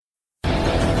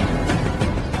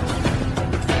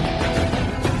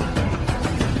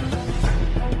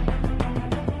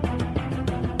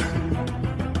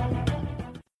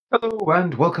Hello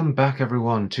and welcome back,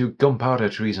 everyone, to Gunpowder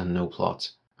Treason No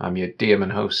Plot. I'm your DM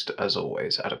and host, as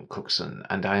always, Adam Cookson,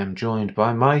 and I am joined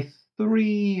by my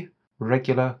three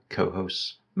regular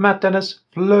co-hosts, Matt Dennis,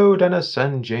 Flo Dennis,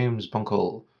 and James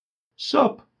Bunkle.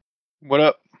 Sup? What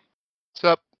up? What's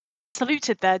up?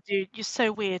 Saluted there, dude. You're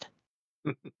so weird.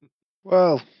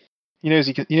 Well, he knows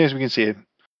we can see him.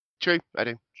 True, I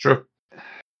do. Sure.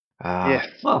 Yeah.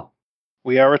 Well,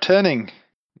 We are returning.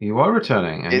 you are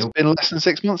returning, and It's been less than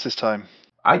 6 months this time.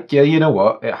 yeah, you know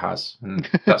what? It has, and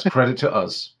that's credit to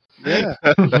us. Yeah.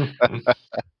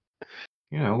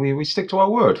 You know, we stick to our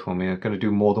word. When we're going to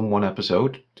do more than one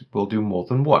episode, we'll do more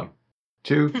than one.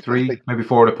 2, 3, maybe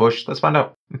 4 at a push. Let's find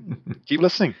out. Keep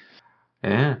listening.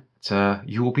 Yeah,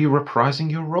 you will be reprising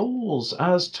your roles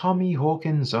as Tommy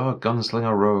Hawkins, our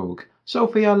gunslinger rogue,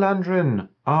 Sophia Landrin,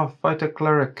 our fighter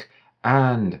cleric,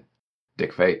 and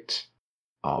Dick Fate,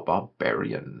 our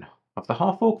barbarian of the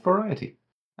half-orc variety.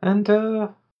 And,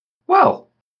 well,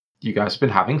 you guys have been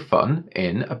having fun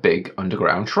in a big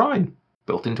underground shrine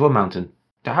built into a mountain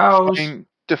to house...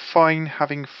 Define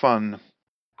having fun.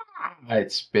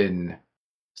 It's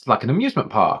like an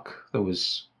amusement park. There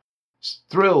was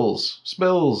thrills,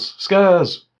 spills,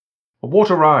 scares, a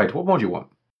water ride. What more do you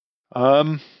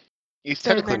want? He's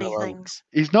So technically many not wrong. things.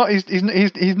 He's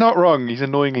not wrong. He's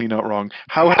annoyingly not wrong.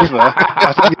 However,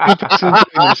 I think the only person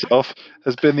enjoying himself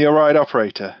has been the ride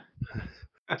operator.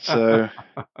 So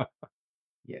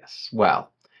Yes.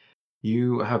 Well,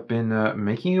 you have been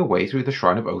making your way through the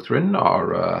Shrine of Othrin,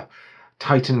 our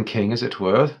Titan King, as it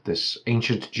were, this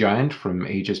ancient giant from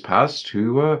ages past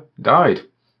who died.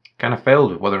 Kind of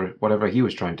failed whatever he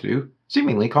was trying to do,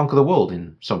 seemingly conquer the world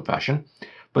in some fashion.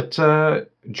 But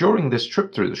during this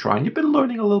trip through the shrine, you've been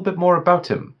learning a little bit more about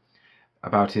him,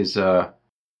 about his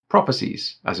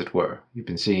prophecies, as it were. You've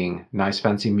been seeing nice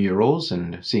fancy murals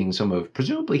and seeing some of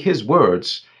presumably his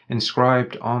words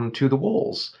inscribed onto the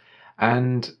walls.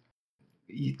 And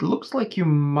it looks like you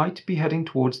might be heading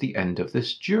towards the end of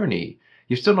this journey.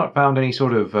 You've still not found any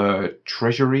sort of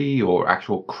treasury or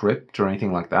actual crypt or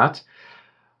anything like that.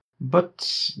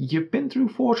 But you've been through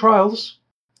 4 trials,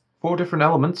 4 different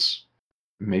elements.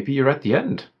 Maybe you're at the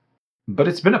end. But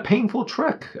it's been a painful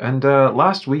trek, and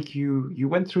last week you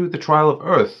went through the trial of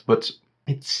Earth, but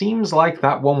it seems like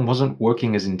that one wasn't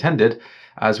working as intended,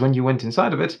 as when you went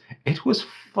inside of it, it was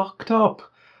fucked up.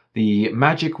 The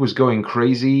magic was going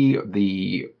crazy,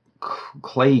 the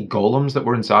clay golems that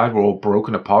were inside were all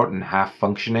broken apart and half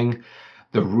functioning.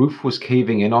 The roof was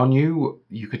caving in on you.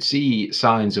 You could see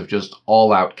signs of just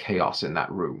all-out chaos in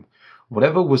that room.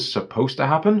 Whatever was supposed to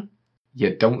happen,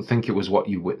 you don't think it was what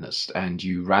you witnessed, and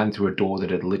you ran through a door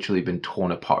that had literally been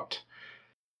torn apart.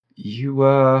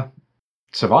 You,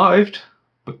 survived,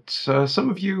 but some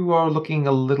of you are looking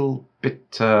a little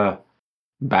bit,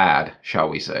 bad, shall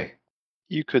we say.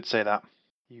 you could say that.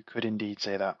 You could indeed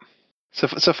say that.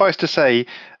 Suffice to say,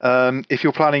 if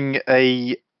you're planning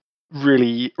a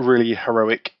really, really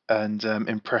heroic and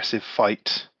impressive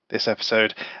fight this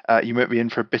episode, you might be in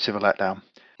for a bit of a letdown.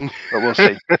 But we'll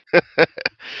see.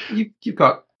 You've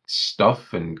got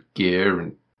stuff and gear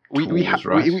and tools,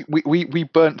 right? We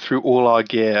burnt through all our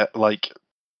gear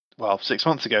 6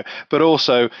 months ago, but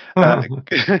also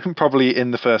probably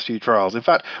in the first few trials. In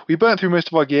fact, we burnt through most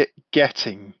of our gear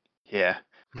getting here.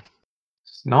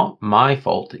 It's not my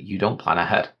fault that you don't plan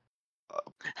ahead.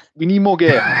 We need more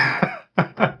gear.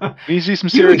 We need to do some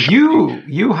serious.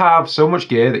 You have so much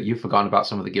gear that you've forgotten about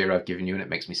some of the gear I've given you, and it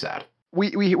makes me sad.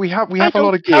 We have a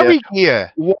lot of gear. Carry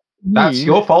gear. That's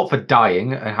your fault for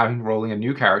dying and rolling a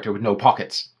new character with no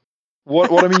pockets.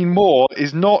 What I mean more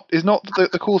is not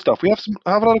the cool stuff. We have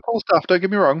a lot of cool stuff. Don't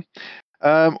get me wrong.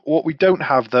 What we don't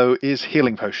have though is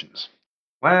healing potions.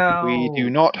 Well, We do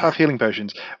not have healing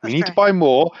potions. We That's need to right. buy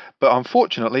more, but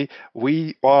unfortunately,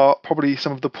 we are probably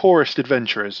some of the poorest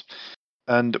adventurers,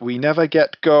 and we never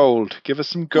get gold. Give us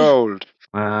some gold.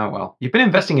 Well, you've been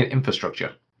investing in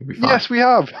infrastructure. You'll be fine. Yes, we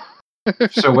have.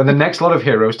 So when the next lot of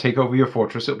heroes take over your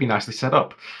fortress, it'll be nicely set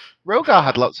up. Rogar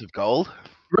had lots of gold.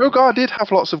 Rogar did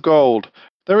have lots of gold.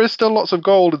 There is still lots of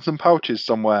gold in some pouches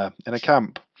somewhere in a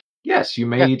camp. Yes, you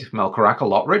made Melkorak a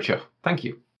lot richer. Thank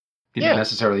you. He didn't Yeah.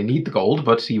 necessarily need the gold,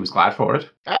 but he was glad for it.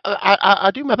 I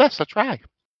do my best. I try.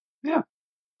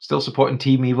 Still supporting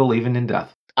Team Evil even in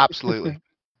death. Absolutely.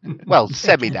 Well,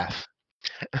 semi-death.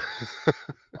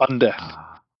 Undeath,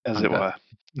 Ah, as it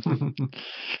undeath. were.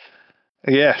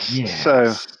 Yes.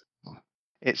 So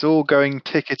it's all going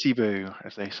tickety-boo,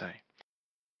 as they say.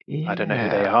 I don't know who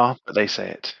they Yeah. are, but they say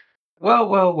it.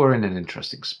 Well, we're in an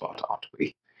interesting spot, aren't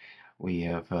we? We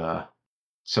have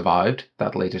survived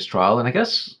that latest trial, and I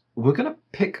guess we're going to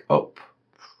pick up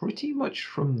pretty much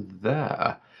from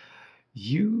there.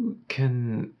 You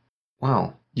can,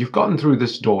 well, you've gotten through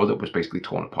this door that was basically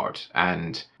torn apart,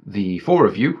 and the four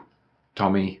of you,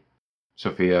 Tommy,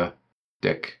 Sophia,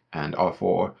 Dick, and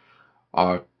R4,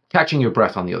 are catching your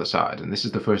breath on the other side. And this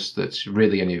is the first that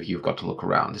really any of you have got to look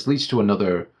around. This leads to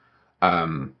another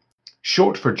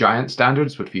short for giant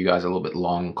standards, but for you guys a little bit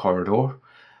long corridor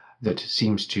that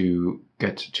seems to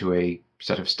get to a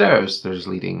set of stairs that is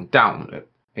leading down,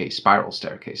 a spiral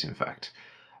staircase, in fact.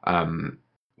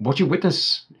 What you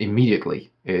witness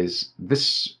immediately is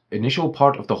this initial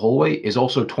part of the hallway is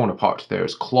also torn apart.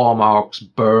 There's claw marks,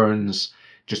 burns,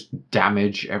 just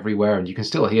damage everywhere, and you can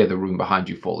still hear the room behind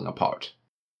you falling apart.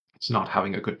 It's not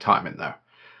having a good time in there.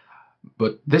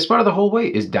 But this part of the hallway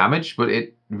is damaged, but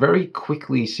it very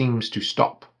quickly seems to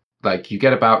stop. Like, you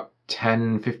get about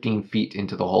 10, 15 feet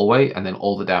into the hallway, and then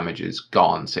all the damage is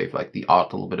gone, save like the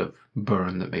odd little bit of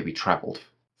burn that maybe traveled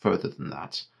further than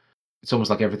that. It's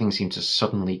almost like everything seems to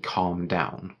suddenly calm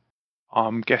down.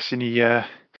 I'm guessing he,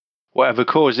 whatever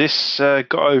caused this,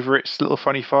 got over its little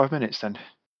funny 5 minutes then.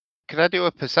 Can I do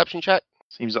a perception check?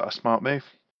 Seems like a smart move.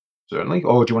 Certainly.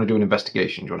 Or do you want to do an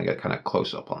investigation? Do you want to get kind of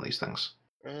close up on these things?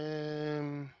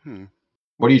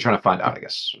 What are you trying to find out, I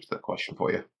guess, is the question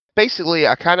for you. Basically,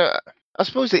 I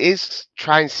suppose it is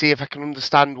try and see if I can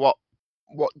understand what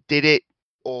did it,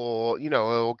 or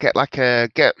or get like I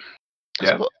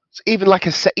suppose,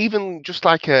 even just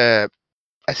like a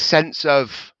sense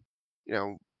of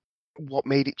what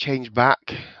made it change back,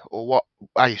 or what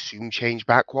I assume changed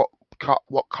back, what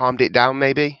calmed it down,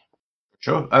 maybe.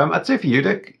 Sure. I'd say for you,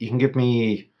 Dick, you can give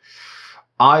me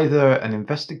either an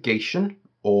investigation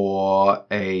or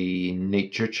a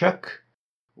nature check,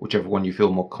 whichever one you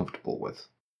feel more comfortable with.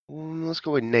 Let's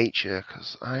go with nature,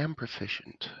 because I am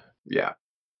proficient. Yeah.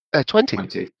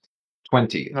 20.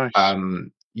 20. Nice.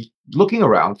 Looking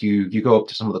around, you go up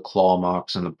to some of the claw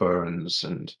marks and the burns,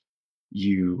 and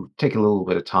you take a little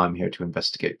bit of time here to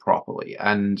investigate properly.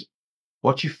 And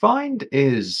what you find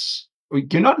is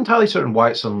you're not entirely certain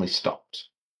why it suddenly stopped.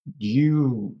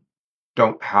 You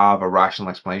don't have a rational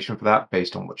explanation for that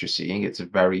based on what you're seeing. It's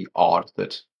very odd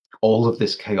that all of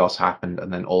this chaos happened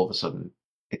and then all of a sudden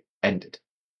it ended.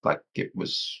 Like it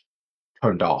was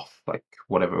turned off. Like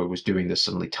whatever it was doing this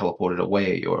suddenly teleported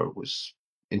away or was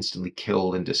instantly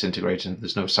killed and disintegrated and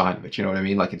there's no sign of it. You know what I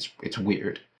mean? Like it's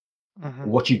weird. Mhm.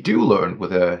 What you do learn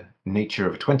with a nature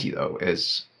of a 20, though,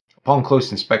 is upon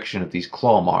close inspection of these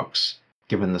claw marks,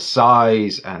 given the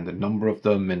size and the number of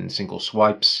them in single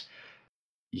swipes,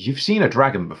 you've seen a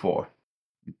dragon before.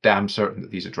 Damn certain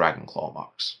that these are dragon claw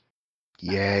marks.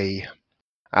 Yay!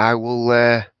 I will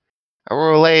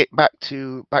relay it back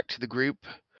to the group.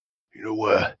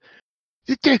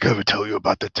 Did Dick ever tell you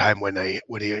about the time when he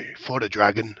fought a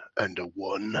dragon and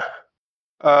won?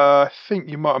 I think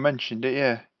you might have mentioned it,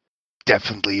 yeah.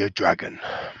 Definitely a dragon.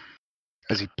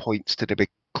 As he points to the big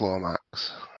claw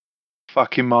marks.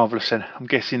 Fucking marvellous then. I'm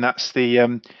guessing that's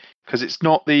the, because it's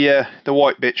not the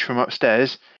white bitch from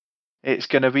upstairs. It's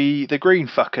going to be the green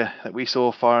fucker that we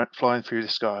saw flying through the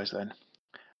skies then.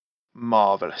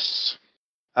 Marvellous.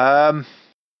 And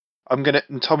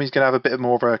Tommy's going to have a bit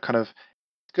more of a kind of,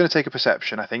 going to take a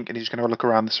perception, I think, and he's going to look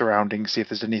around the surroundings, see if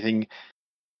there's anything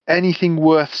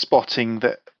worth spotting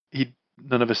that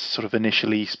none of us sort of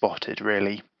initially spotted,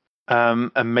 really.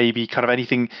 And maybe kind of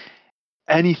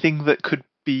anything that could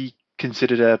be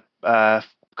considered a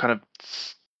kind of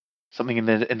something in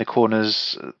the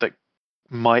corners that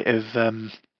might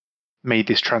have made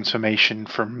this transformation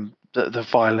from the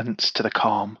violence to the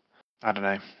calm. I don't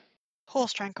know.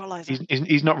 Horse tranquilizer.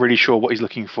 He's not really sure what he's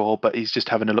looking for, but he's just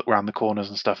having a look around the corners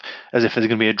and stuff, as if there's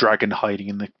going to be a dragon hiding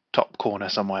in the top corner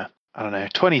somewhere. I don't know.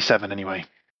 27 anyway.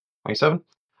 27?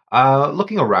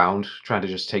 Looking around, trying to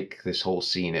just take this whole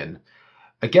scene in.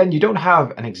 Again, you don't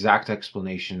have an exact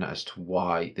explanation as to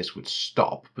why this would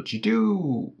stop, but you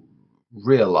do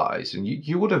realize, and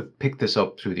you would have picked this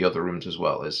up through the other rooms as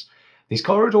well, is these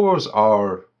corridors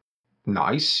are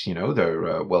nice,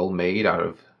 they're well made out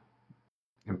of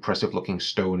impressive looking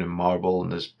stone and marble,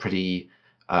 and there's pretty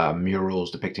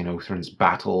murals depicting Othrin's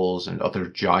battles and other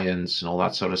giants and all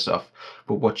that sort of stuff.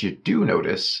 But what you do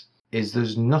notice is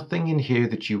there's nothing in here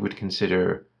that you would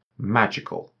consider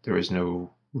magical. There is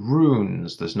no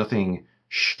runes, there's nothing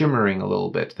shimmering a little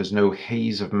bit, there's no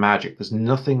haze of magic, there's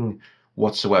nothing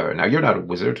whatsoever. Now, you're not a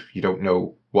wizard, you don't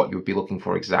know what you would be looking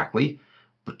for exactly,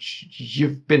 but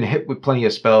you've been hit with plenty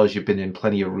of spells, you've been in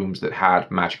plenty of rooms that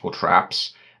had magical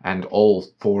traps, and all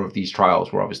 4 of these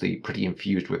trials were obviously pretty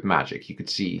infused with magic. You could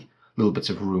see little bits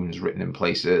of runes written in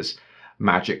places,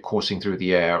 magic coursing through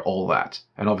the air, all that.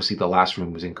 And obviously the last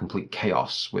room was in complete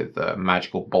chaos with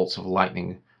magical bolts of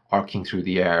lightning arcing through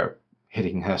the air,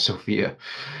 hitting Sophia.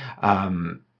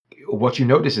 What you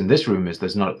notice in this room is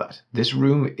there's none of that. This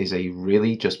room is a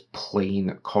really just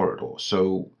plain corridor.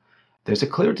 So there's a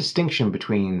clear distinction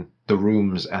between the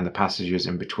rooms and the passages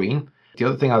in between. The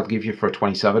other thing I'll give you for a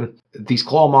 27, these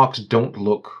claw marks don't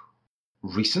look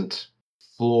recent.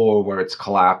 Floor where it's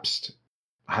collapsed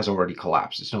has already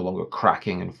collapsed. It's no longer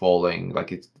cracking and falling.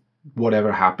 Like, it's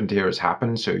whatever happened here has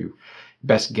happened. So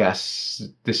best guess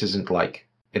this isn't like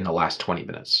in the last 20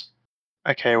 minutes.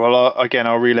 Okay, well, again,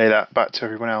 I'll relay that back to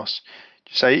everyone else.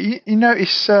 Just say, you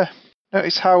notice how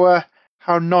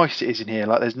nice it is in here.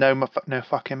 Like, there's no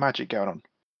fucking magic going on.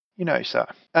 You notice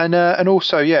that, and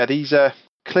also, yeah, these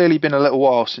clearly been a little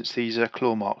while since these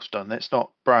claw marks done. It's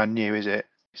not brand new, is it?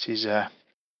 This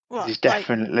is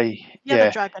definitely the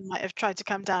other dragon might have tried to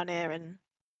come down here, and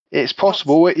it's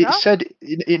possible. It said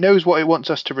it knows what it wants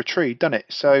us to retrieve, doesn't it?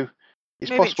 So it's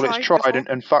maybe possible it's tried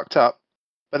and fucked up.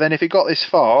 But then if it got this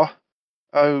far,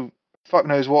 oh, fuck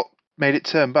knows what made it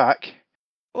turn back.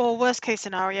 Or worst case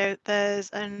scenario, there's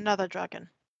another dragon.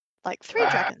 Like 3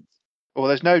 dragons. Or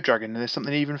there's no dragon and there's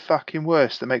something even fucking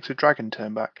worse that makes a dragon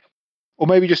turn back. Or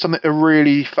maybe just something a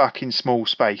really fucking small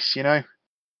space, you know?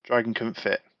 Dragon couldn't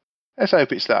fit. Let's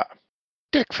hope it's that.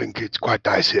 Dick thinking it's quite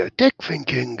nice here. Dick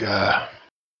thinking, it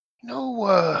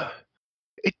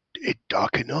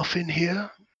dark enough in here.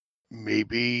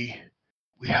 Maybe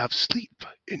we have sleep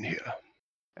in here.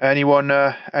 Anyone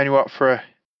up for a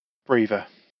breather?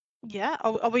 Yeah.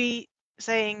 Are we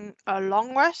saying a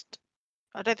long rest?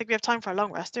 I don't think we have time for a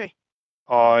long rest, do we?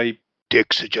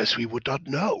 Dick suggests we would not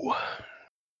know.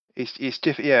 It is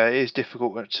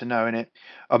difficult to know, isn't it?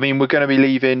 I mean, we're going to be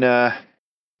leaving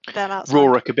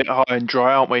Rorik a bit high and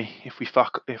dry, aren't we? If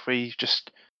we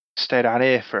just stay down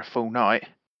here for a full night.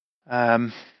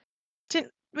 Didn't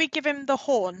we give him the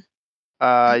horn?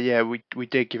 Yeah, we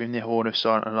did give him the horn of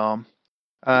silent alarm.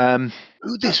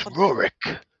 Who this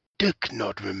Rorik? Dick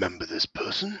not remember this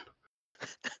person.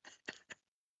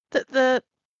 The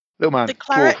little man, the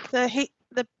cleric,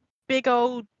 the big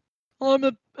old, I'm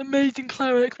an amazing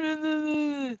cleric,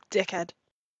 dickhead.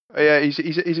 Yeah, he's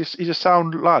a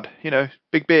sound lad, you know,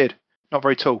 big beard, not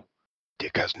very tall.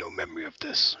 Dick has no memory of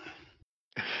this.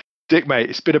 Dick,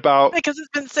 mate, it's been about because it's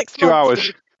been 6 2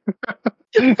 months.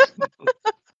 It's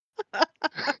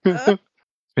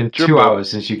been 2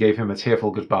 hours since you gave him a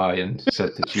tearful goodbye and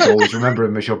said that you'd always remember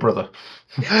him as your brother.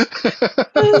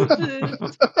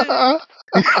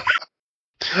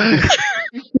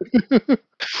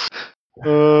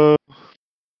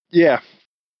 Yeah.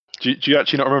 Do you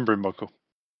actually not remember him, Michael?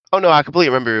 Oh no, I completely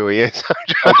remember who he is.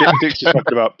 Dick's just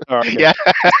talking about. All right, yeah.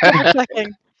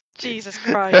 Jesus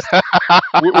Christ.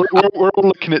 We're all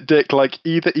looking at Dick like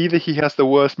either he has the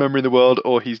worst memory in the world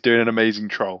or he's doing an amazing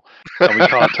troll, and we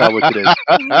can't tell which it is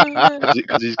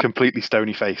because he's completely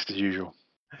stony faced as usual.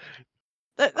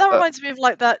 That reminds me of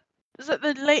like that. Is it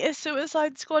the latest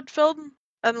Suicide Squad film?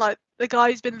 And like the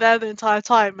guy's been there the entire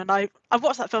time, and I've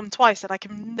watched that film twice, and I've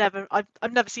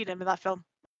never seen him in that film.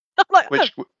 I'm like,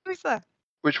 who's there?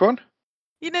 Which one?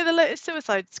 You know the latest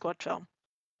Suicide Squad film.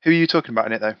 Who are you talking about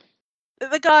in it though?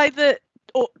 The guy that,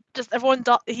 just everyone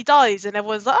he dies, and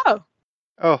everyone's like, oh,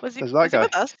 there's that guy. He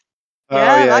with us? Oh,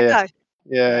 yeah, that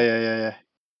yeah. guy.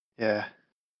 Yeah.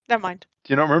 Never mind.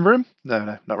 Do you not remember him?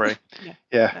 No, not really.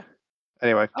 Yeah. No.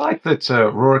 Anyway. I like that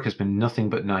Rorik has been nothing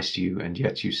but nice to you, and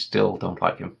yet you still don't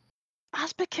like him.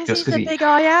 That's because he's the big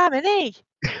I am, isn't he?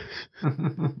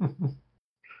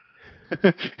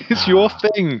 It's your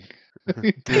thing.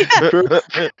 For a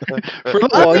little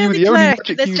while, you were the only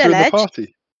magic user in the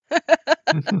party.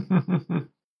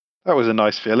 That was a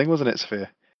nice feeling, wasn't it,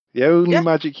 Sophia? The only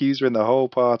magic user in the whole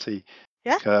party.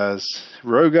 Yeah. Because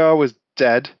Rogar was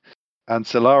dead and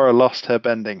Solara lost her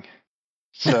bending.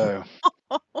 So.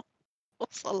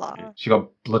 Solara. She got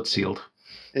blood sealed.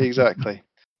 Exactly.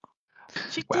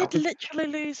 She did literally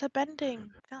lose her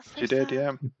bending. That's so she did, sad.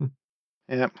 yeah.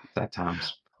 Yeah. Sad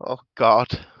times. Oh, God.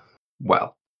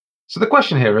 Well, so the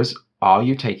question here is, are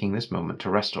you taking this moment to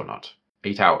rest or not?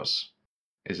 8 hours.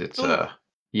 Is it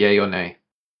yay or nay?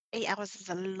 8 hours is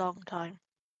a long time.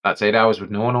 That's 8 hours with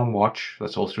no one on watch.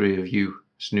 That's all 3 of you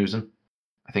snoozing.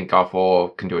 I think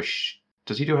Garfor can do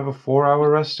does he have a 4-hour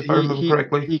rest, if I remember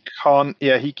correctly? He can't.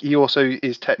 Yeah, he also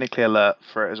is technically alert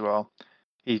for it as well.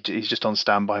 He's just on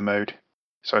standby mode,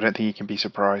 so I don't think he can be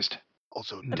surprised.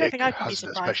 Also, Dick has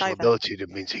a special ability that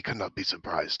means he cannot be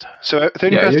surprised. So the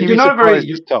only person you're not surprised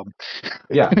is Tom.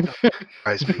 Yeah.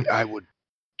 I would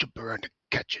jump around to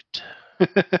catch it.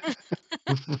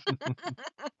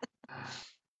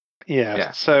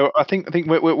 Yeah. So I think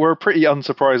we're a pretty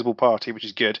unsurprisable party, which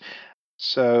is good.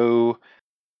 So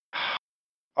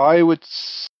I would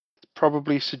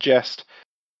probably suggest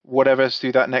whatever's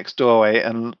through that next doorway,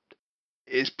 and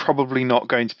it's probably not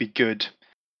going to be good,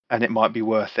 and it might be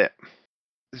worth it.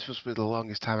 This must be the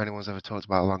longest time anyone's ever talked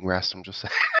about a long rest. I'm just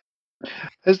saying.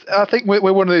 I think we're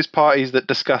one of those parties that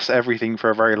discuss everything for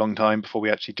a very long time before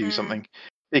we actually do something,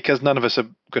 because none of us are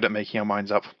good at making our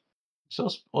minds up. It's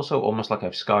also almost like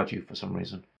I've scarred you for some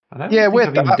reason. And I don't Yeah, think with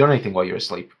I've even that- done anything while you're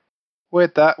asleep.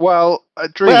 With that, well,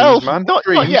 dreams, man, not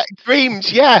dreams. yet.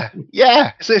 Dreams, yeah.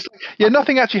 It's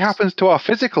nothing actually happens to our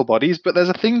physical bodies, but there's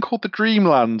a thing called the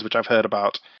Dreamlands, which I've heard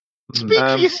about. Speak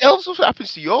for yourselves. What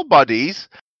happens to your bodies?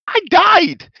 I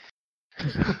died.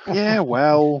 Yeah,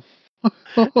 well,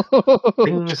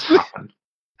 Things happen.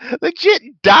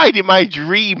 Legit died in my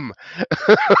dream.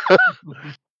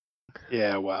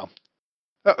 yeah, well,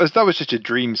 that was just your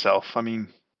dream self. I mean,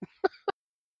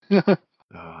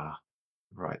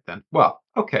 Right then. Well,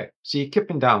 okay. So you're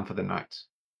kipping down for the night,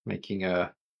 making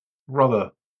a rather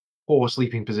poor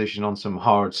sleeping position on some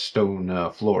hard stone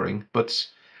flooring, but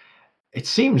it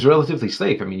seems relatively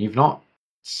safe. I mean, you've not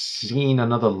seen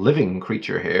another living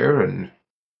creature here, and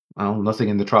well, nothing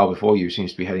in the trial before you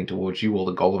seems to be heading towards you. All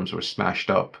the golems were smashed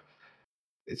up.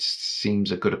 It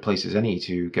seems as good a place as any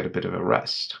to get a bit of a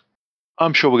rest.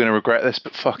 I'm sure we're going to regret this,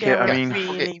 but fuck Yeah, it. I we're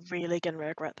mean, really gonna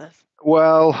regret this.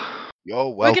 well, You're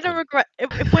We're welcome. gonna regret if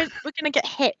we're gonna get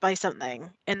hit by something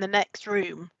in the next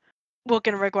room. We're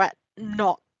gonna regret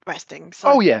not resting.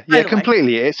 So oh yeah, either way.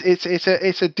 completely.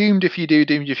 It's a doomed if you do,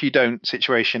 doomed if you don't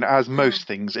situation, as most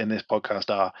things in this podcast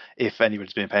are. If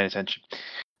anybody's been paying attention.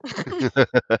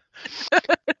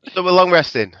 So we're long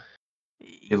resting.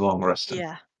 You're long resting.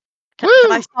 Yeah. Can I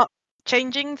Woo! start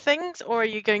changing things, or are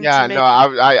you going Yeah, to make? no,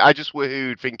 I just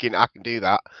woohooed thinking I can do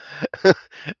that.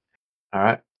 All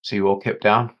right. So you all kip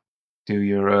down. Do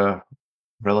your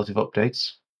relative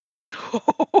updates.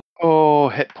 Oh,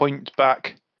 hit point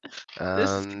back. This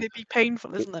is going to be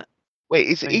painful, isn't it? Wait,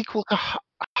 is it equal to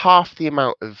half the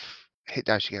amount of hit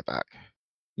dice you get back?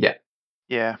 Yeah.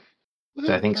 Yeah.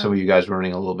 So I think some of you guys were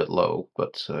running a little bit low,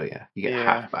 but yeah, you get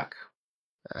half back.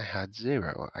 I had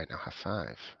 0. I now have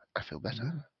 5. I feel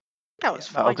better. That was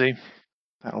That'll fine. do.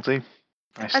 That'll do.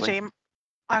 Nicely. Actually,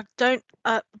 I don't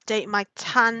update my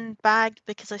tan bag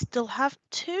because I still have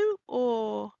 2,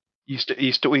 or You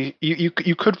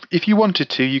could, if you wanted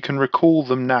to, you can recall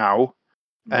them now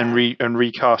and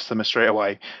recast them straight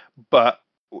away. But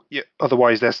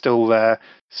otherwise, they're still there,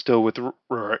 still with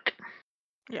Rurik.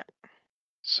 Yeah.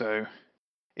 So,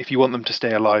 if you want them to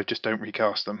stay alive, just don't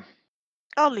recast them.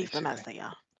 I'll leave them as they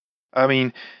are. I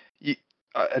mean,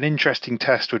 an interesting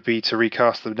test would be to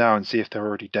recast them now and see if they're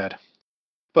already dead.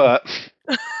 But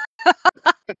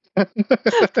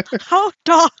How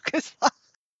dark is that?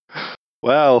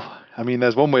 well, I mean,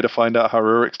 there's one way to find out how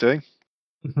Rurik's doing.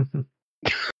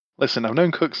 Listen, I've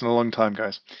known cooks in a long time,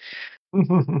 guys.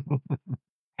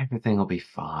 Everything will be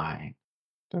fine.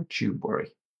 Don't you worry.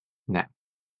 Now,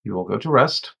 you all go to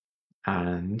rest,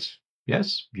 and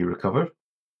yes, you recover.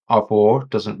 R4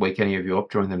 doesn't wake any of you up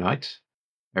during the night.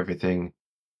 Everything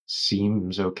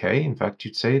seems okay. In fact,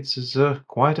 you'd say it's as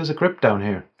quiet as a crypt down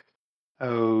here.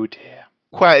 Oh dear.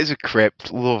 Quiet as a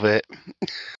crypt. Love it.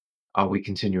 Are we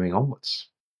continuing onwards?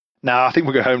 Nah, I think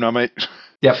we'll go home now, mate.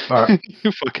 Yep. All right.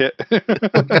 Fuck it.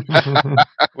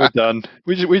 We're done.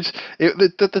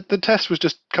 The test was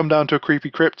just come down to a creepy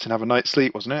crypt and have a night's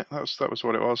sleep, wasn't it? That was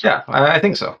what it was. Yeah, I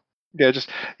think so. Yeah,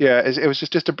 it was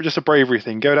just a bravery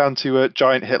thing. Go down to a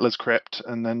giant Hitler's crypt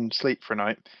and then sleep for a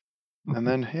night, and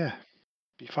then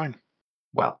be fine.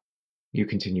 Well, you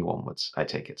continue onwards, I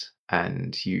take it,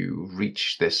 and you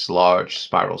reach this large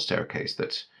spiral staircase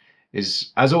that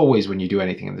is, as always when you do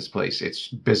anything in this place, it's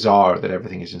bizarre that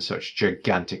everything is in such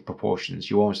gigantic proportions.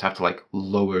 You almost have to like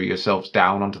lower yourselves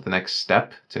down onto the next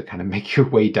step to kind of make your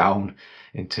way down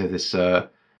into this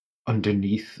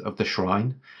underneath of the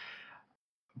shrine.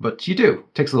 But you do.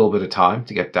 It takes a little bit of time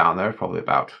to get down there, probably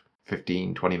about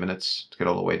 15, 20 minutes to get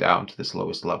all the way down to this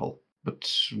lowest level. But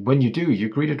when you do, you're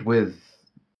greeted with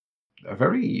a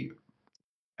very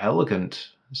elegant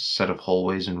set of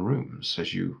hallways and rooms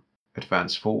as you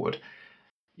advance forward.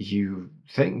 You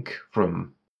think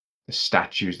from the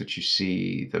statues that you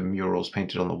see, the murals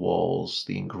painted on the walls,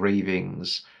 the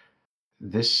engravings,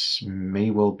 this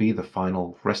may well be the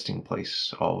final resting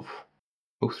place of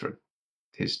Othrin,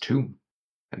 his tomb,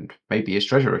 and maybe his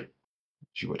treasury,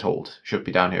 as you were told, should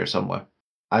be down here somewhere.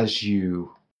 As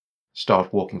you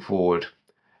start walking forward,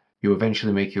 you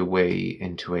eventually make your way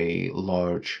into a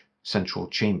large central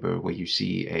chamber where you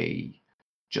see a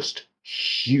just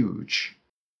huge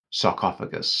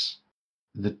sarcophagus,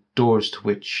 the doors to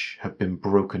which have been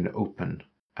broken open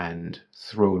and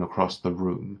thrown across the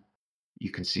room.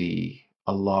 You can see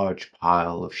a large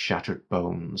pile of shattered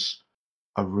bones,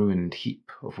 a ruined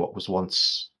heap of what was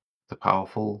once the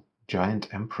powerful giant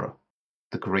emperor,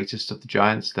 the greatest of the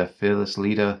giants, their fearless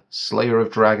leader, slayer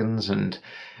of dragons, and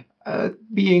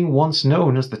being once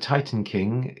known as the Titan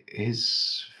King,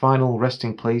 his final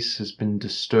resting place has been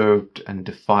disturbed and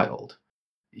defiled.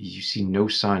 You see no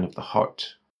sign of the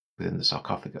heart within the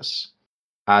sarcophagus.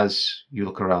 As you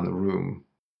look around the room,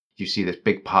 you see this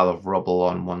big pile of rubble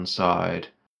on one side.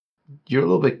 You're a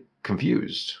little bit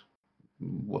confused.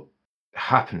 What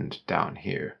happened down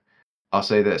here? I'll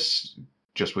say this,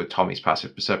 just with Tommy's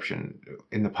passive perception.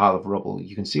 In the pile of rubble,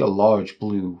 you can see a large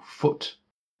blue foot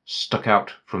stuck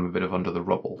out from a bit of under the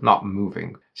rubble, not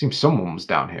moving. Seems someone was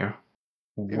down here.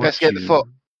 Investigate the foot.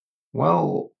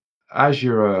 Well, as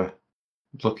you're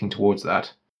looking towards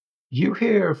that, you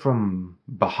hear from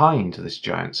behind this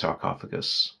giant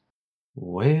sarcophagus.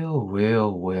 Well,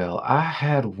 well, well, I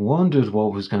had wondered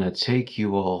what was going to take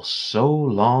you all so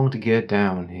long to get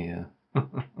down here.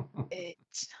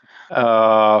 It's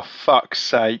Oh, fuck's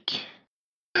sake.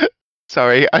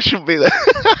 Sorry, I shouldn't be there.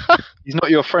 He's not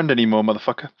your friend anymore,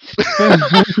 motherfucker.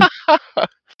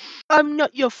 I'm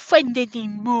not your friend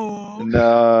anymore.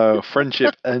 No,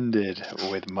 friendship ended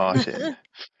with Martin.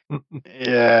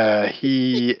 Yeah,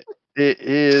 it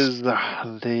is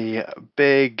the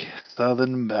big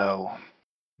Southern Belle.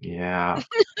 Yeah.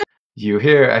 You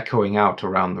hear echoing out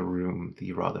around the room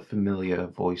the rather familiar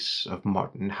voice of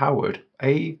Martin Howard,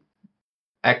 a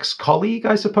ex-colleague,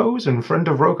 I suppose, and friend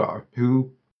of Rogar,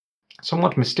 who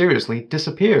somewhat mysteriously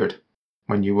disappeared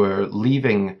when you were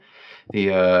leaving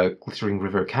the Glittering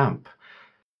River camp.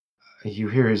 You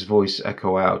hear his voice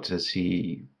echo out as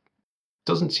he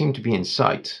doesn't seem to be in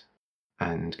sight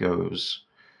and goes,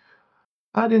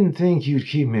 I didn't think you'd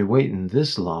keep me waiting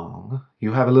this long.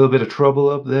 You have a little bit of trouble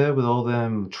up there with all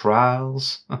them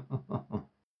trials?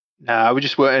 Nah, we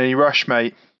just weren't in any rush,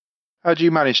 mate. How'd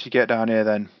you manage to get down here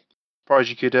then? Surprised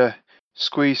you could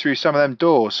squeeze through some of them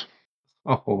doors.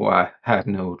 Oh, I had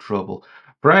no trouble.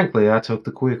 Frankly, I took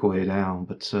the quick way down,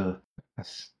 but I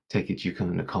take it you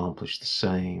couldn't accomplish the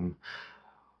same.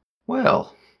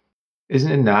 Well,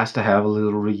 isn't it nice to have a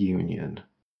little reunion?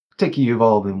 Take it you've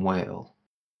all been well.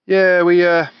 Yeah, we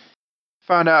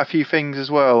found out a few things as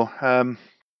well.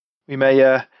 We may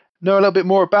know a little bit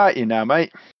more about you now,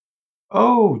 mate.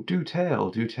 Oh, do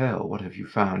tell, do tell. What have you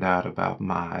found out about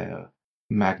my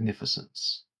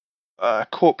magnificence?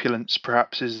 Corpulence,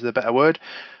 perhaps, is the better word.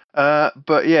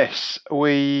 But yes,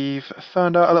 we've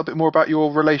found out a little bit more about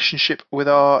your relationship with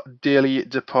our dearly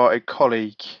departed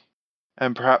colleague,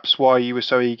 and perhaps why you were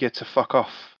so eager to fuck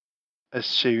off as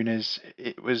soon as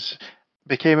it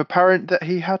became apparent that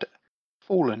he had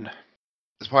fallen.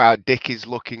 That's why our Dick is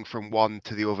looking from one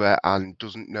to the other and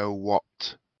doesn't know what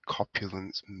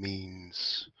corpulence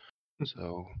means.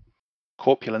 So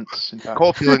Corpulence, in fact.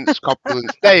 corpulence.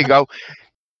 There you go.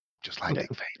 Just like Dick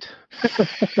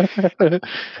Fate.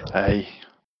 Hey.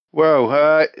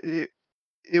 Well,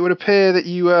 it would appear that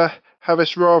you have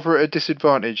us rather at a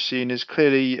disadvantage, seeing as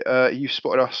clearly you've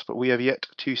spotted us, but we have yet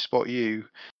to spot you.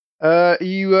 Are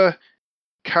you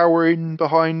cowering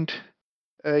behind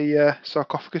a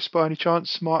sarcophagus by any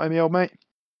chance, Martin, old mate?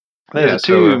 There's Yeah, a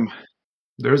tomb.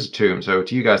 There is a tomb. So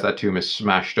to you guys, that tomb is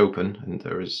smashed open, and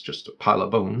there is just a pile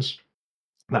of bones.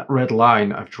 That red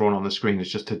line I've drawn on the screen is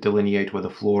just to delineate where the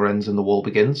floor ends and the wall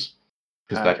begins.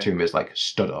 Because that tomb is like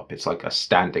stood up. It's like a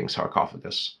standing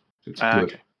sarcophagus. It's a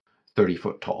good 30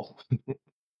 foot tall.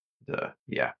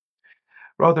 Yeah.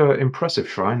 Rather impressive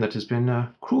shrine that has been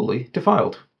cruelly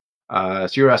defiled. So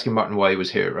you're asking Martin why he was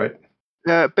here,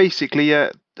 right? Basically,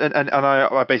 and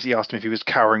I basically asked him if he was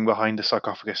cowering behind the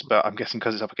sarcophagus, but I'm guessing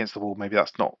because it's up against the wall, maybe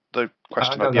that's not the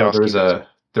question I'd be asking.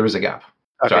 There is a gap.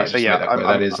 Okay, so yeah,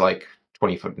 that is like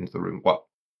 20 foot into the room. What?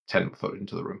 10 foot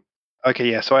into the room.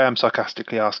 Okay, yeah. So I am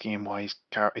sarcastically asking him why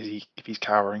if he's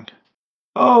cowering.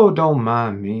 Oh, don't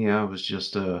mind me. I was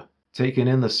just taking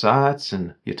in the sights,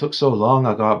 and you took so long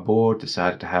I got bored,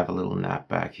 decided to have a little nap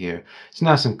back here. It's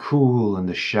nice and cool in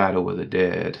the shadow of the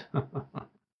dead.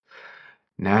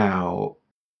 Now,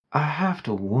 I have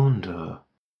to wonder,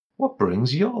 what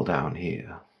brings y'all down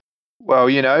here? Well,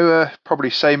 probably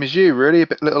same as you, really. A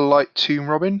bit little like tomb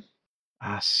robbing.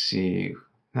 I see.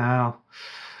 Now,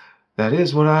 that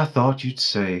is what I thought you'd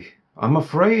say. I'm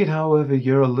afraid, however,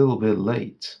 you're a little bit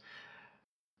late.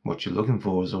 What you're looking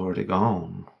for is already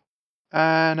gone.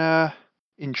 And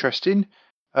interesting.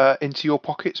 Into your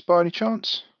pockets by any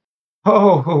chance?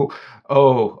 Oh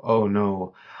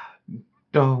no.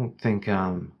 Don't think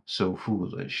I'm so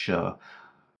foolish.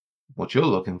 What you're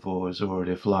looking for is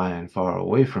already flying far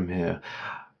away from here.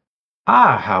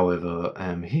 I, however,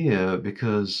 am here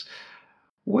because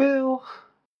Well,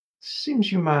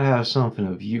 seems you might have something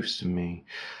of use to me.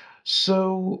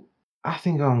 So, I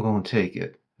think I'm gonna take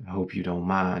it. I hope you don't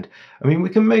mind. I mean, we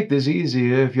can make this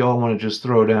easier if y'all want to just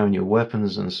throw down your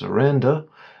weapons and surrender,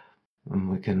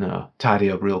 and we can tidy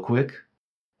up real quick.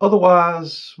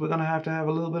 Otherwise, we're gonna have to have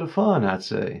a little bit of fun, I'd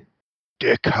say.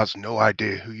 Dick has no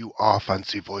idea who you are,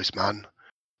 Fancy Voice Man,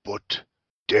 but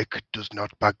Dick does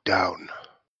not back down.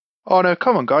 Oh no,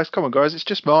 come on guys, it's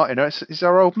just Martin, it's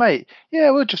our old mate.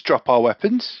 Yeah, we'll just drop our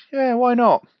weapons. Yeah, why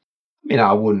not? I mean,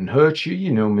 I wouldn't hurt you.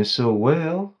 You know me so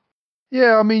well.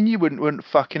 Yeah, I mean, you wouldn't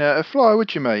fucking hurt a fly,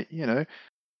 would you, mate? You know,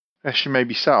 unless you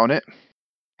maybe sat on it.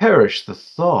 Perish the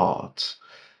thought.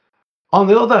 On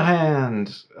the other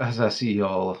hand, as I see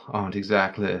y'all aren't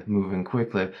exactly moving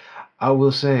quickly, I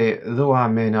will say, though I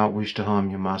may not wish to harm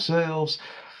you myself,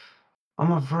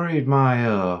 I'm afraid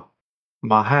my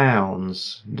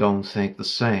hounds don't think the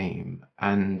same,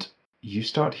 and you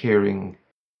start hearing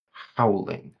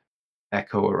howling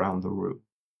echo around the room.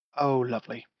 Oh,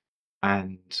 lovely.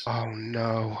 And Oh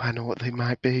no, I know what they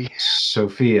might be.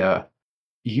 Sophia,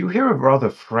 you hear a rather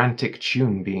frantic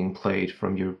tune being played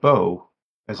from your bow,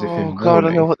 as if Oh in god, I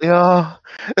know warning, what they are.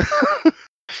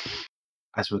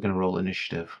 as we're going to roll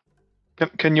initiative.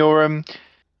 Can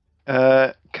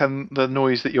the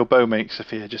noise that your bow makes,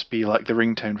 Sophia, just be like the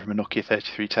ringtone from a Nokia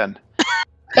 3310?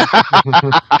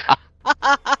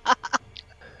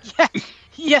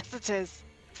 Yes, it is.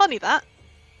 Funny that.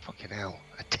 Fucking hell,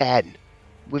 a 10.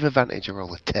 With advantage, I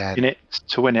roll a 10. In it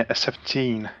to win it, a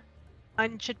 17.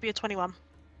 Mine should be a 21.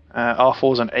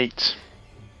 R4's an 8.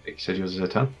 You said yours is a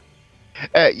 10?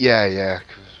 Yeah.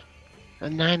 'Cause a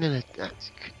 9 and a...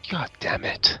 God damn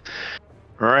it.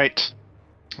 Right.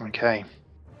 Okay.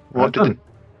 Right then.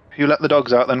 Who let the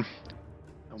dogs out then?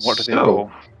 And what do they So-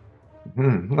 roll?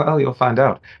 Well, you'll find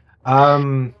out. We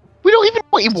don't even know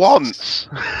what he wants.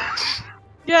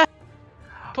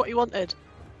 What you wanted.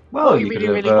 Well, what you you could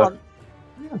really, have, really want.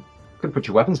 could have put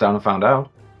your weapons down and found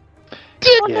out.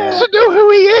 Dick Yeah. doesn't know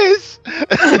who he is.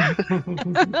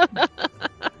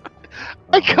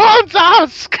 I can't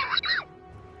ask.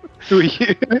 Who are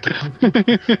you?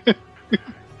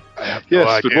 I have Yes, no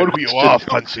but idea what who you question- are,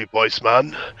 Fancy Voice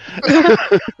Man.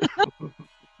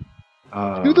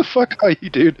 Who the fuck are you,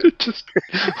 dude? Just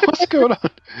what's going on?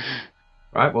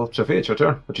 Right, well, Sophia, it's your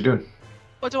turn. What you doing?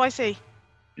 What do I see?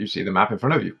 You see the map in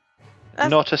front of you.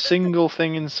 Not a single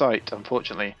thing in sight,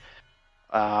 unfortunately.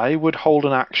 I would hold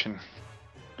an action.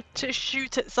 To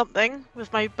shoot at something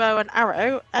with my bow and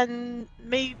arrow, and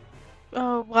me.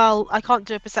 Oh well, I can't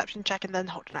do a perception check and then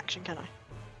hold an action, can I?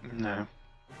 No.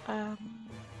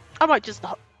 I might just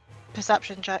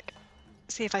perception check,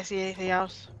 see if I see anything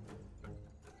else.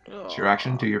 It's your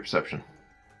action, do your perception.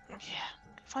 Yeah,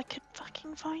 if I could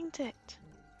fucking find it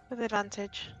with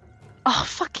advantage. Oh,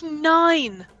 fucking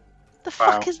 9! The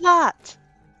fuck Wow. is that?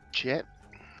 Shit.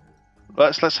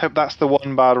 Let's hope that's the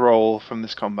one bad roll from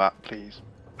this combat, please.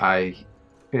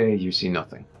 You see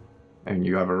nothing. And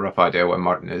you have a rough idea where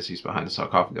Martin is. He's behind the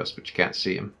sarcophagus, but you can't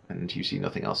see him. And you see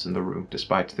nothing else in the room,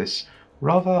 despite this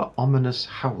rather ominous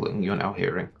howling you're now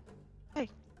hearing.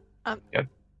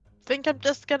 Think I'm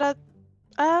just gonna.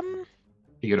 You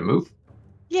gonna move?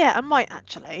 Yeah, I might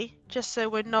actually. Just so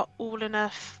we're not all in a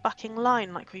fucking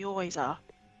line like we always are.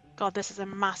 God, this is a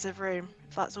massive room.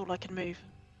 If that's all I can move.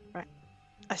 Right.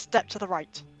 I step to the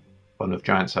right. One of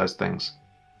giant-sized things.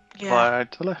 Yeah, Fly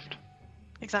to the left.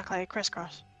 exactly.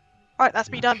 Crisscross. Right, that's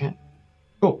me done. Okay.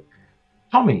 Cool.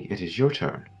 Tommy, it is your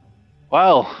turn.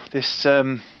 Well, this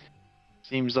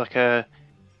seems like a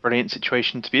brilliant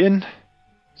situation to be in.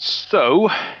 So,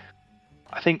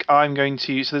 I think I'm going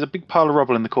to. So there's a big pile of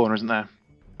rubble in the corner, isn't there?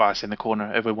 Well, I say in the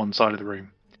corner, over one side of the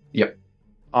room. Yep.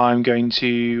 I'm going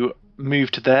to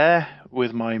move to there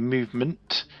with my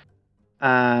movement,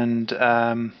 and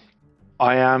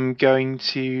I am going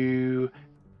to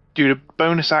do a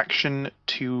bonus action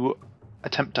to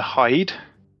attempt to hide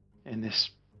in this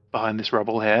behind this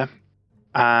rubble here,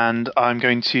 and I'm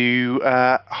going to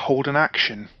hold an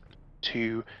action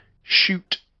to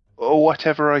shoot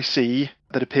whatever I see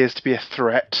that appears to be a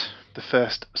threat, the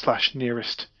first /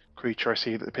 nearest creature I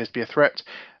see that appears to be a threat,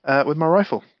 with my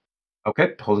rifle.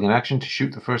 Okay, holding an action to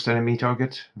shoot the first enemy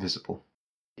target visible.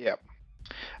 Yep.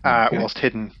 Okay. Whilst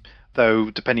hidden,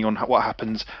 though, depending on what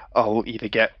happens, I'll either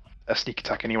get a sneak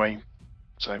attack anyway.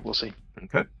 So we'll see.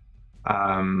 Okay.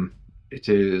 It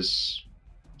is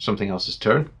something else's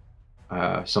turn.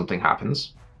 Something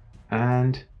happens.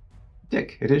 And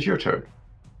Dick, it is your turn.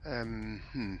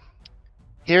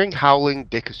 Hearing howling,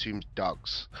 Dick assumes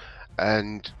dogs.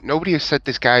 And nobody has said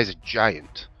this guy is a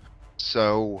giant.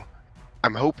 So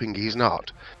I'm hoping he's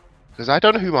not. Because I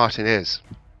don't know who Martin is.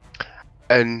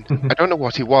 and I don't know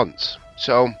what he wants.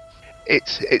 So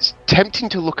it's tempting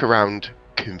to look around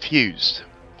confused.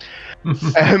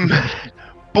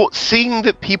 But seeing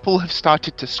that people have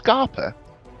started to scarper,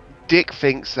 Dick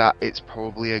thinks that it's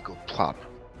probably a good plan.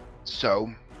 So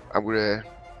I'm going to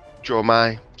draw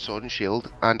my sword and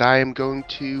shield, and I am going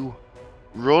to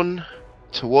run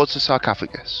towards the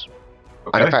sarcophagus.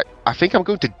 Okay. And in fact, I think I'm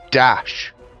going to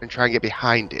dash and try and get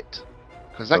behind it,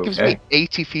 because that gives me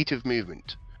 80 feet of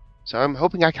movement. So I'm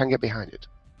hoping I can get behind it.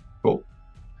 Cool.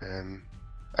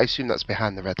 I assume that's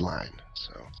behind the red line.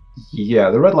 So Yeah,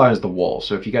 the red line is the wall,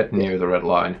 so if you get near the red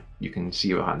line, you can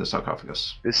see behind the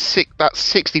sarcophagus. that's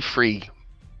 63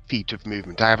 feet of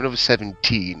movement. I have another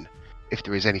 17 if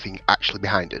there is anything actually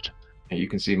behind it. And you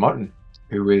can see Martin,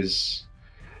 who is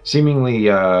seemingly,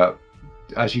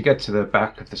 as you get to the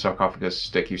back of the sarcophagus,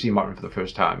 Dick, you see Martin for the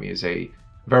first time. He is a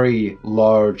very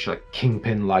large, like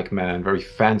kingpin-like man, very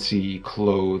fancy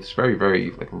clothes, very,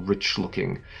 very like rich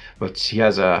looking, but he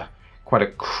has quite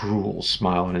a cruel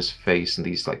smile on his face and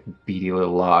these like beady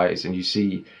little eyes, and you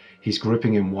see he's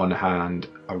gripping in one hand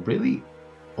a really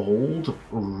old,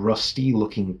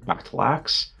 rusty-looking battle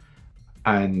axe,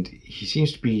 and he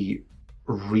seems to be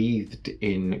wreathed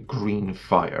in green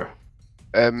fire.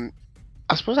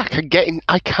 I suppose I can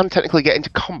technically get into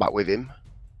combat with him.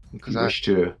 If you wish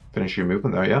to finish your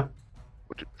movement there, yeah?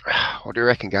 What do you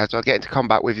reckon, guys? Do I get into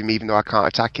combat with him even though I can't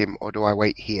attack him, or do I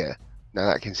wait here now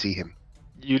that I can see him?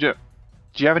 You do.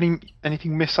 Do you have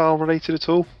anything missile related at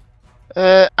all?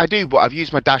 I do, but I've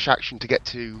used my dash action to get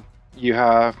to. You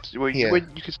have. Well, Yeah.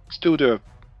 you could still do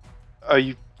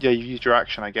you used your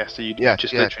action, I guess. So you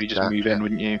literally just move in,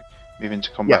 wouldn't you? Move into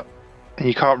combat. Yeah. And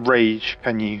you can't rage,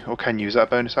 can you? Or can you? Is that a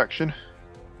bonus action?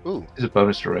 Ooh, It's a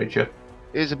bonus to rage, yeah?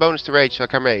 it is a bonus to rage, so I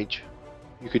can rage.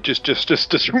 You could just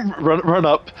run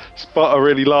up, spot a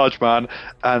really large man,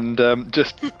 and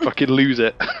just fucking lose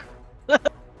it.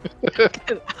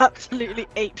 Absolutely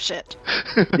ape shit.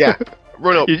 Yeah,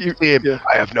 run up, You- see him. yeah.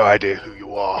 I have no idea who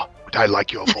you are, but I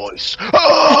like your voice.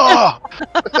 Ah!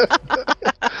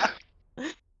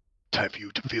 Time for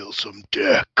you to feel some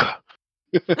dick.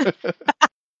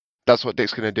 That's what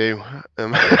Dick's gonna do.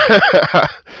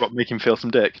 What, make him feel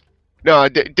some dick? No,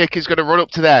 Dick is gonna run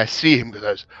up to there, see him.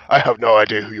 Says, I have no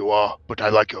idea who you are, but I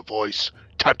like your voice.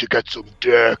 Time to get some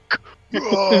dick.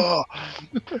 Ah!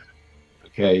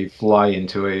 Okay, you fly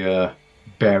into a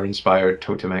bear-inspired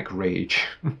totemic rage.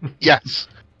 Yes,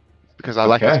 because I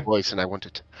like his Okay. voice and I want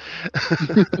it.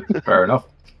 Fair enough.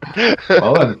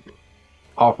 Well then,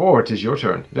 R4, it is your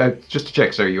turn. Just to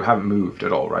check, sir, you haven't moved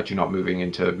at all, right? You're not moving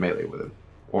into melee with him,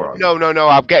 or are you? No.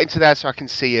 I'm getting to there so I can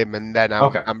see him, and then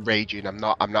Okay. I'm raging. I'm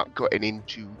not getting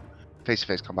into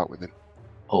face-to-face combat with him.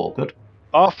 All good.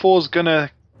 R4's gonna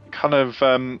kind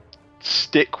of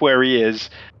stick where he is,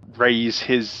 raise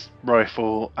his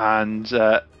rifle, and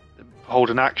hold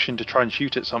an action to try and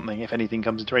shoot at something if anything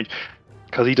comes into range,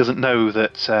 because he doesn't know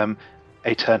that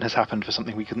a turn has happened for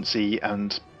something we couldn't see,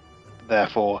 and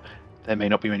therefore there may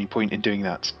not be any point in doing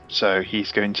that. So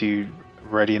he's going to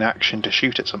ready an action to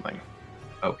shoot at something.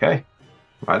 Okay.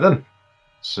 Right then.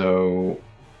 So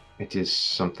it is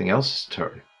something else's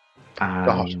turn. And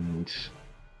I'm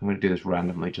going to do this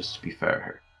randomly just to be fair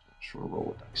here. Just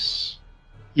roll a dice.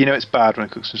 You know it's bad when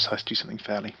Cooks decides to do something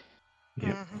fairly.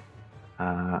 Yeah.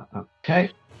 Mhm. Okay.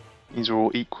 These are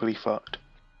all equally fucked.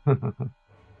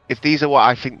 If these are what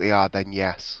I think they are, then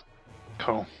yes.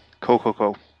 Cool.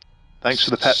 Thanks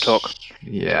for the pep talk.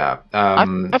 Yeah.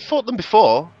 I've fought them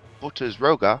before, but as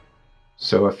Rogar.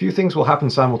 So a few things will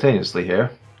happen simultaneously here.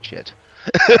 Shit.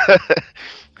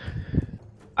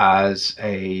 As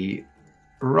a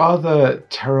rather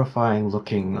terrifying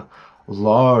looking,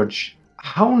 large,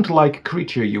 hound-like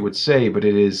creature, you would say, but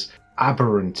it is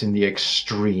aberrant in the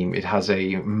extreme. It has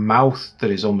a mouth that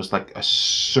is almost like a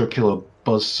circular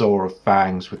buzzsaw of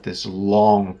fangs with this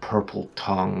long purple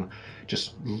tongue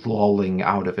just lolling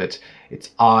out of it.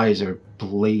 Its eyes are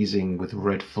blazing with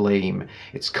red flame.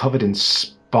 It's covered in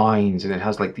spines, and it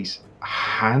has like these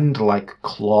hand-like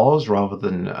claws rather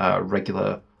than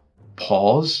regular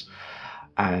paws.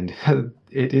 And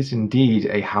it is indeed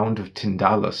a Hound of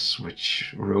Tindalus,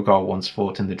 which Rogar once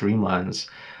fought in the Dreamlands.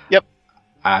 Yep.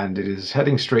 And it is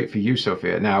heading straight for you,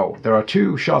 Sophia. Now, there are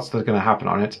 2 shots that are going to happen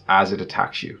on it as it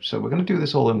attacks you. So we're going to do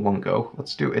this all in one go.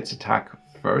 Let's do its attack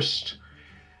first.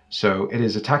 So it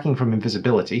is attacking from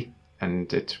invisibility,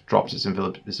 and it drops its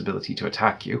invisibility to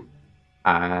attack you.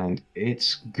 And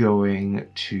it's going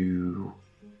to...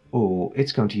 Oh,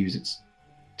 it's going to use its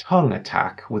tongue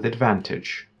attack with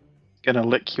advantage. Gonna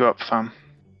lick you up, fam.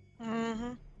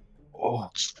 Mhm. Oh,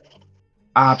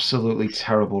 absolutely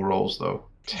terrible rolls, though.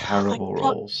 Terrible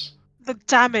God. rolls. The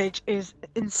damage is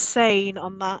insane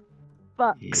on that.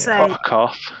 Fuck's Yeah. sake. Fuck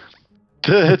off.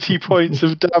 30 points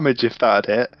of damage if that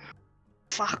had hit.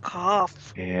 Fuck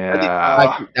off. And Yeah. it's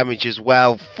psychic damage as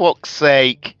well. Fuck's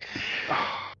sake.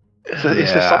 It's the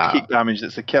psychic damage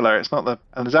that's the killer. It's not the.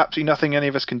 And there's absolutely nothing any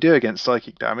of us can do against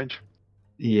psychic damage.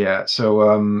 Yeah,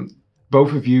 so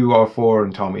both of you, R4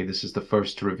 and Tommy, this is the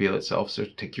first to reveal itself, so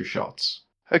take your shots.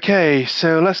 Okay,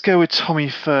 so let's go with Tommy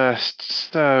first.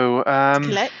 So,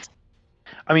 Collect.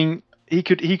 I mean, he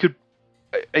could.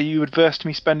 Are you adverse to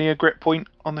me spending a grit point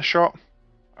on the shot?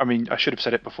 I mean, I should have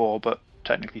said it before, but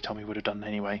technically Tommy would have done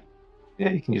anyway. Yeah,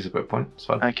 you can use a grit point, it's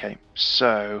fine. Okay,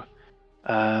 so,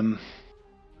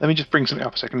 let me just bring something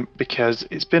up a second, because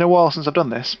it's been a while since I've done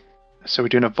this. So we're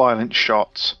doing a violent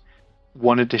shot,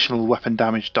 1 additional weapon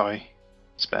damage die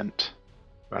spent.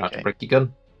 Try not to Okay. break your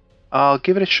gun. I'll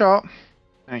give it a shot.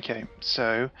 Okay,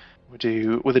 so we'll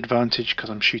do with advantage because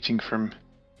I'm shooting from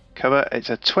cover. It's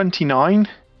a 29,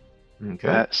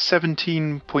 Okay.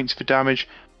 17 points for damage,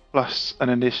 plus an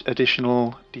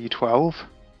additional d12,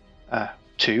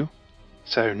 2,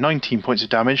 so 19 points of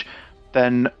damage.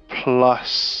 Then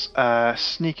plus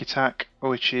sneak attack,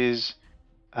 which is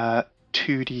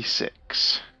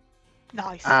 2d6,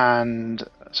 Nice. and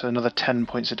so another 10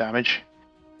 points of damage.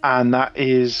 And that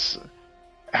is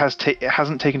it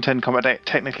hasn't taken 10 combat.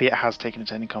 Technically, it has taken a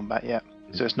 10 in combat yet,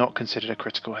 so it's not considered a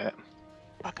critical hit.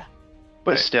 Okay.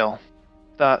 But Okay. still,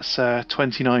 that's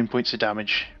 29 points of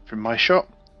damage from my shot.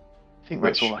 I think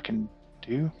that's Which- all I can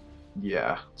do.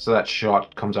 Yeah, so that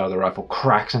shot comes out of the rifle,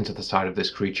 cracks into the side of this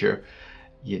creature.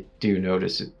 You do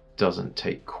notice it doesn't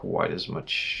take quite as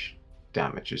much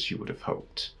damage as you would have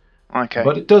hoped. Okay.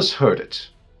 But it does hurt it,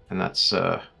 and that's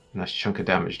a nice chunk of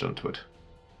damage done to it.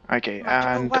 Okay,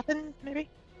 Magical and weapon, maybe?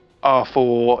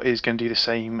 R4 is going to do the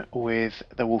same with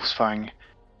the Wolf's Fang,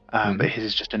 but his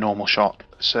is just a normal shot.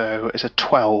 So it's a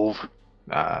 12.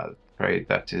 Right,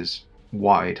 that is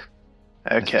wide.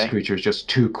 As this Okay. creature is just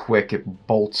too quick, it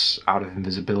bolts out of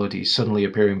invisibility, suddenly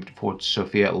appearing towards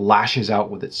Sophia. It lashes out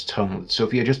with its tongue that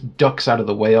Sophia just ducks out of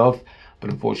the way of,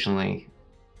 but unfortunately,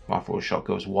 R4's shot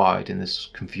goes wide in this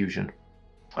confusion.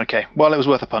 Okay. Well, it was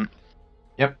worth a punt.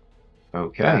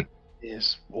 Okay.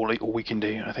 Is all we can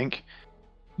do, I think.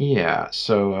 Yeah,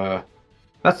 so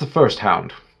that's the first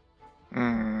hound.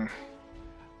 Mm.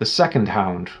 The second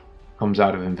hound comes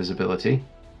out of invisibility.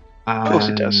 Of course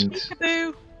it does. and Peekaboo.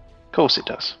 Of course it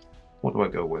does. What do I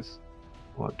go with?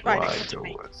 What do Right I next to go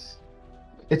me. with?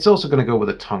 It's also going to go with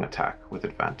a tongue attack with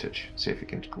advantage. See if you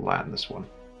can land this one.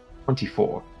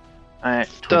 24. It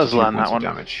does 22 land points that of one.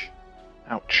 damage.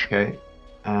 Ouch. Okay.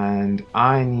 And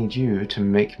I need you to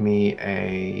make me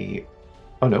a...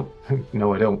 Oh, no.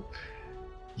 No, I don't.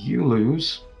 You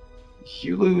lose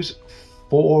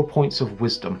 4 points of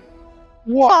wisdom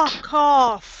What? Fuck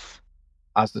off.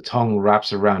 as the tongue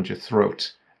wraps around your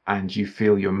throat and you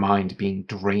feel your mind being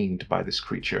drained by this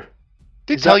creature.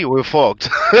 Did Is tell that- you we were fucked.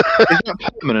 Is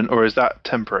that permanent or is that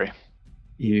temporary?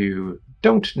 You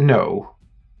don't know.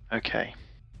 Okay.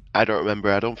 I don't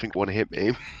remember. I don't think one hit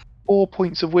me. 4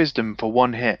 points of wisdom for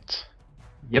 1 hit.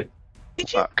 Yep.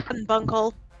 Did you Fuck. run,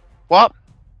 Bunkle? What?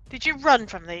 Did you run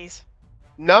from these?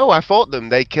 No, I fought them.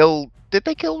 They killed. Did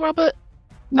they kill Rabbit?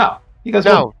 No. You guys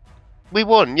No. won. We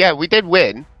won. Yeah, we did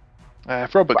win.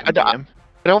 If Robert But can I do don't- him.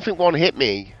 I don't think one hit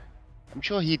me. I'm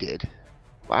sure he did.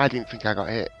 But I didn't think I got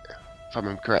hit, if I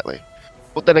remember correctly.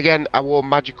 But then again, I wore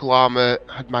magical armor,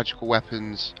 had magical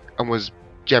weapons, and was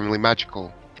generally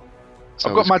magical. So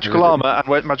I've it got was magical kind of-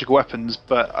 armor and magical weapons,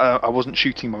 but I wasn't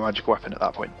shooting my magical weapon at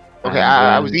that point. Okay, And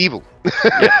I was then- evil.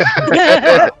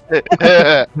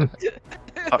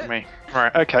 Fuck me.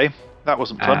 Right, okay. That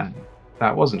wasn't fun. And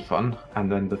that wasn't fun.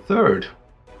 And then the third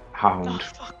Oh, hound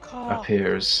fuck off.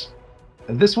 appears.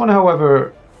 This one,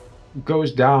 however,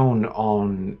 goes down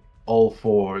on all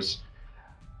fours,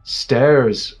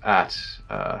 stares at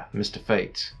Mr.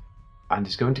 Fate, and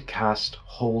is going to cast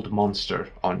Hold Monster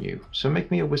on you. So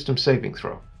make me a wisdom saving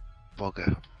throw.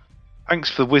 Bugger. Thanks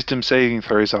for the wisdom saving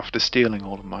throws after stealing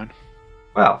all of mine.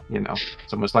 Well, you know,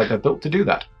 it's almost like they're built to do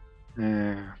that.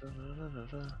 Yeah.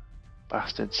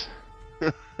 Bastards.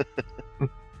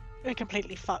 We're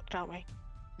completely fucked, aren't we?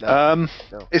 No.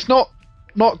 It's not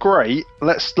great.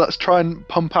 Let's try and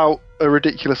pump out a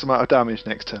ridiculous amount of damage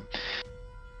next turn.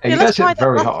 Hey, Yeah, you let's guys try hit that.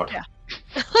 very Let's- hard. yeah.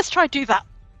 Let's try do that.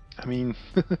 I mean,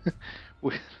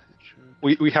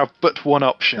 we have but one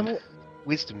option. No,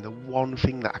 wisdom, the one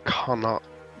thing that I cannot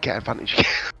get advantage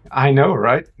I know,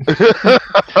 right?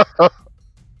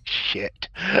 Shit.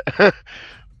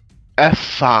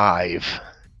 F5.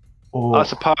 Oh,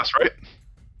 That's a pass, right?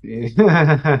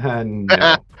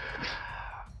 no.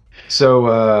 So,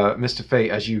 Mr.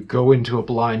 Fate, as you go into a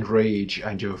blind rage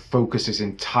and your focus is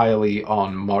entirely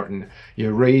on Martin,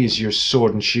 you raise your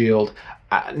sword and shield,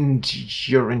 and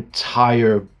your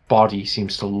entire body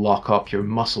seems to lock up. Your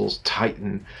muscles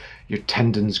tighten, your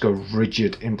tendons go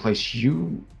rigid in place.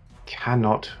 You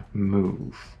cannot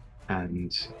move.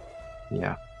 And,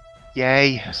 yeah.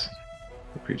 Yay. Yes.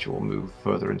 The creature will move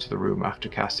further into the room after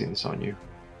casting this on you.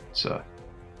 So,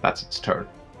 that's its turn.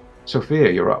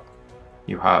 Sophia, you're up.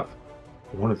 You have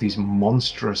one of these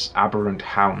monstrous aberrant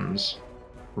hounds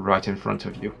right in front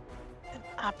of you. An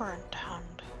aberrant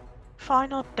hound.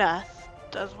 Final death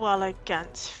does well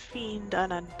against fiend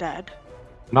and undead.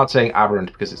 I'm not saying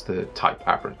aberrant because it's the type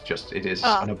aberrant, just it is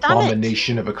an damn it.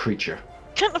 abomination of a creature.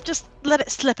 Couldn't have just let it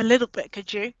slip a little bit,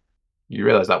 could you? You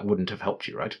realize that wouldn't have helped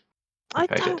you, right? I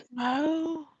If don't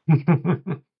know.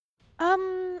 did.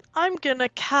 I'm gonna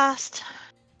cast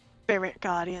Spirit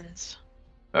Guardians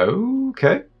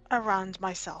Okay. around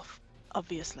myself,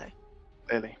 obviously.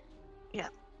 Clearly.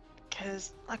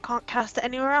 Because I can't cast it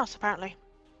anywhere else, apparently.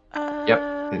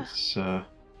 Yep, it's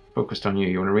focused on you.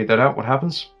 You want to read that out? What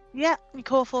happens? Yeah, you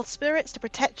call forth spirits to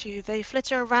protect you. They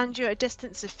flitter around you at a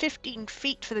distance of 15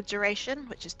 feet for the duration,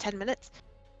 which is 10 minutes.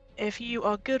 If you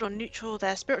are good or neutral,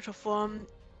 their spiritual form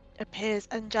appears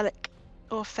angelic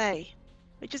or fey.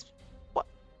 Which is... what?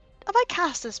 Have I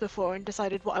cast this before and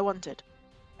decided what I wanted?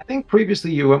 I think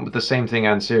previously you went with the same thing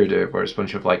Ansir did, where it's a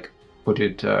bunch of like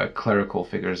hooded clerical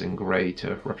figures in grey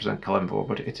to represent Kalimvor,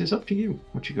 but it is up to you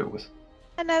what you go with.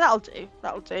 And no, that'll do.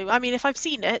 That'll do. I mean, if I've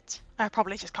seen it, I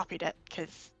probably just copied it,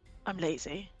 because I'm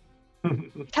lazy.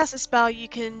 You cast a spell, you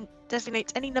can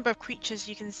designate any number of creatures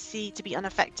you can see to be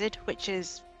unaffected, which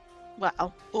is,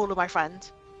 well, all of my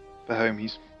friends. The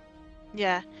homies.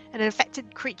 Yeah, an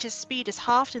affected creature's speed is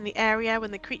halved in the area when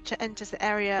the creature enters the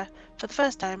area for the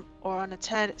first time, or on a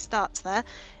turn it starts there.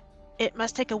 It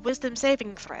must take a wisdom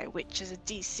saving throw, which is a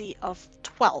DC of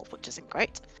 12, which isn't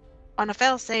great. On a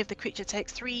fail save, the creature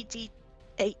takes 3d8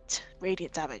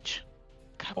 radiant damage.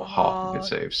 Come Or half of on. it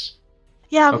saves.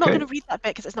 Yeah, I'm not Okay. going to read that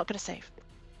bit because it's not going to save.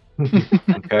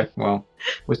 Okay, well,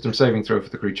 wisdom saving throw for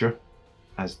the creature.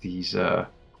 As these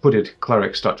hooded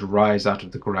clerics start to rise out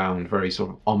of the ground, very sort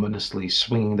of ominously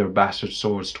swinging their bastard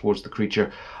swords towards the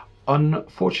creature.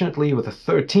 Unfortunately, with a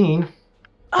 13,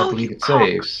 I believe you it can't.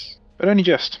 saves. But only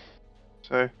just.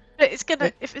 So, But it's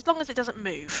gonna, if as long as it doesn't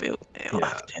move, it'll Yeah.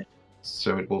 have to.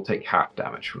 So it will take half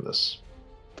damage from this.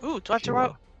 Ooh, do I have If to you roll?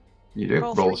 will. You do.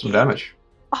 roll Roll some 3d8? damage.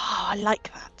 Oh, I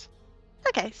like that.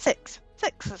 Okay, 6.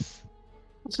 6 is...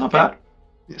 It's not Okay. bad.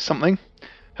 it's something.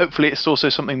 Hopefully, it's also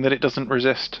something that it doesn't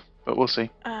resist, but we'll see.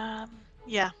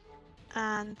 Yeah.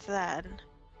 And then...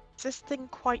 Is this thing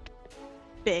quite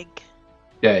big?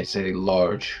 Yeah, it's a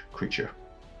large creature.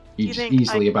 you It's think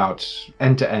easily about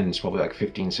end to end, probably like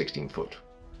 15, 16 foot.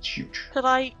 It's huge. Could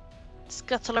I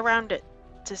scuttle around it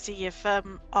to see if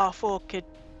R4 could,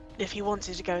 if he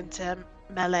wanted to go into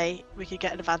melee, we could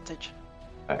get an advantage?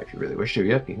 If you really wish to,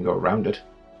 yeah, you can go around it.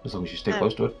 As long as you stay Um,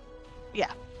 close to it.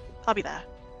 I'll be there.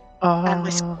 And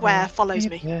the square follows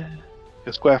me. Yeah.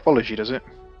 The square follows you, does it?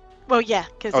 Well, yeah,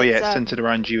 because Oh yeah, it's centered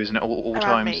around you, isn't it? All around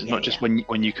times. me, It's yeah, not just yeah.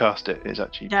 when you cast it. It's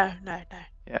actually. No.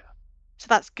 Yeah. So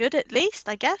that's good at least,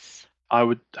 I guess. I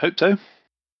would hope so.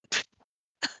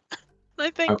 I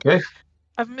think Okay.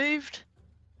 I've moved.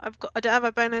 I don't have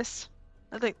a bonus.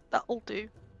 I think that'll do.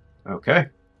 Okay.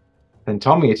 Then,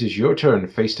 Tommy, it is your turn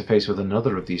face to face with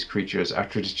another of these creatures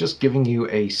after it is just giving you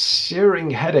a searing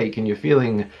headache and you're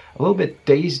feeling a little bit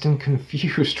dazed and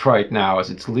confused right now as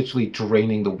it's literally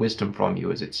draining the wisdom from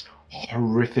you as its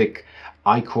horrific,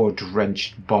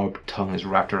 ichor-drenched barbed tongue is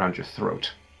wrapped around your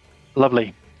throat.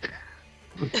 Lovely.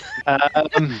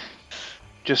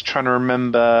 Just trying to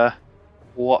remember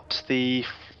what the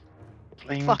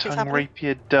flame Fuck is tongue happening?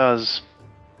 rapier does.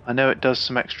 I know it does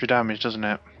some extra damage, doesn't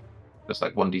it? Just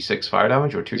like 1d6 fire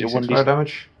damage or 2d6 1d6? fire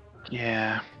damage?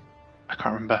 Yeah. I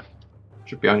can't remember.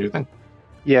 Should be on your thing.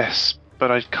 Yes,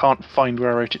 but I can't find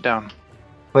where I wrote it down.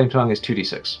 Flame tongue is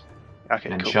 2d6 Okay,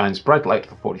 and cool. shines bright light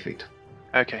for 40 feet.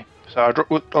 Okay, so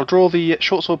I'll draw the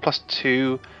short sword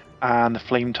 +2 and the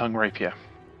flame tongue rapier.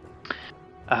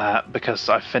 Because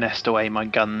I finessed away my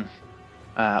gun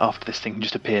after this thing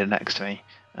just appeared next to me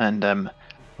and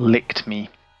licked me,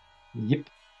 Yep.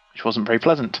 which wasn't very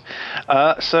pleasant.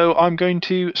 So I'm going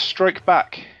to strike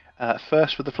back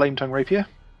first with the flame tongue rapier.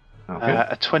 Okay.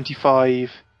 A 25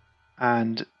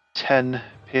 and 10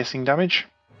 piercing damage,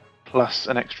 plus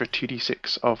an extra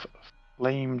 2d6 of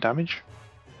flame damage,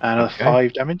 and another Okay.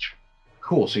 5 damage.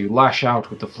 Cool. So you lash out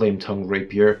with the flame tongue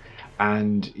rapier,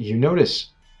 and you notice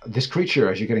this creature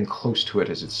as you're getting close to it,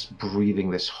 as it's breathing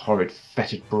this horrid,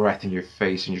 fetid breath in your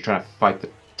face, and you're trying to fight the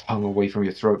tongue away from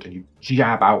your throat and you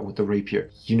jab out with the rapier.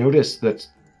 You notice that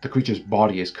the creature's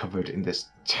body is covered in this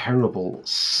terrible,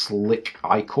 slick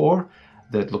ichor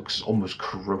that looks almost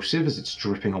corrosive as it's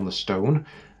dripping on the stone.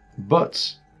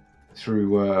 But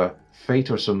through fate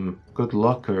or some good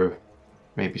luck or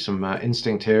maybe some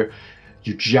instinct here,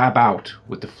 you jab out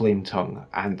with the flame tongue,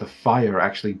 and the fire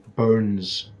actually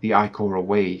burns the ichor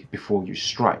away before you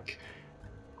strike,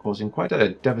 causing quite a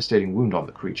devastating wound on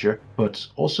the creature, but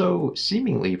also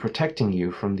seemingly protecting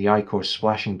you from the ichor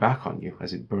splashing back on you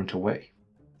as it burnt away.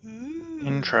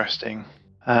 Interesting.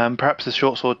 Perhaps the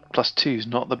short sword +2 is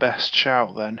not the best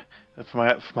shout then, for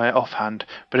my offhand.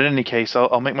 But in any case,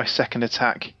 I'll make my second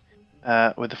attack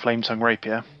with the flame tongue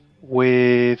rapier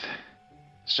with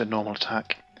just a normal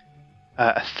attack.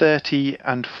 A 30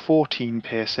 and 14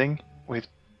 piercing with,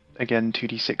 again,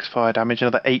 2d6 fire damage,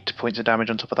 another 8 points of damage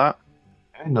on top of that.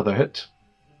 Another hit.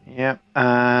 Yeah,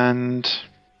 and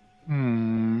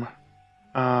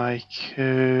I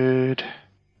could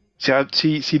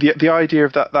see the idea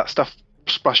of that stuff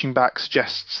splashing back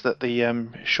suggests that the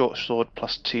short sword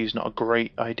 +2 is not a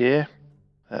great idea.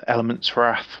 Element's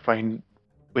Wrath playing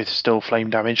with still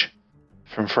flame damage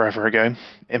from forever ago,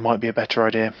 it might be a better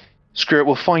idea. Screw it,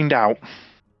 we'll find out.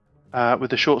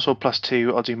 With the short sword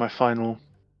 +2, I'll do my final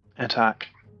attack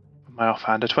with my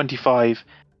offhand. A 25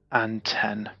 and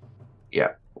 10.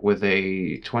 Yeah, with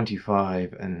a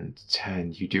 25 and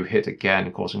 10, you do hit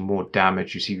again, causing more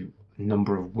damage. You see a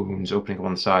number of wounds opening up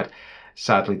on the side.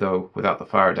 Sadly, though, without the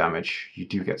fire damage, you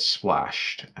do get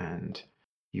splashed, and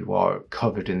you are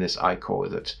covered in this ichor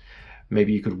that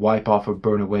maybe you could wipe off or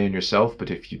burn away on yourself,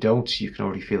 but if you don't, you can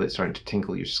already feel it starting to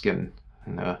tingle your skin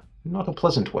in not a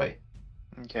pleasant way.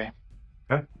 Okay.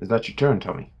 Okay, is that your turn,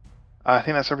 Tommy? I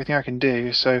think that's everything I can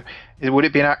do. So, would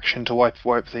it be an action to wipe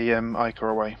the ichor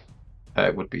away?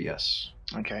 It would be, yes.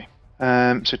 Okay.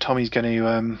 So Tommy's going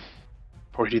to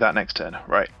probably do that next turn.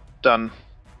 Right. Done.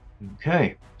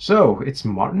 Okay, so it's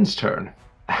Martin's turn.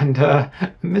 And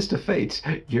Mr. Fate,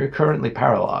 you're currently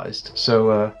paralyzed.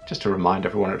 So just to remind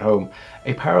everyone at home,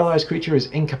 a paralyzed creature is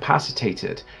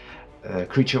incapacitated. The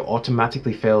creature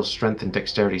automatically fails strength and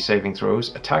dexterity saving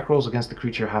throws. Attack rolls against the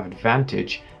creature have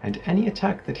advantage, and any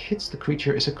attack that hits the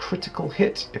creature is a critical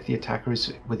hit if the attacker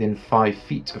is within 5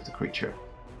 feet of the creature.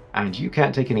 And you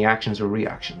can't take any actions or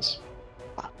reactions.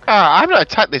 I've not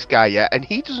attacked this guy yet, and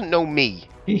he doesn't know me.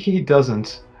 He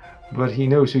doesn't, but he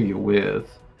knows who you're with.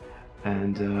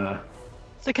 And,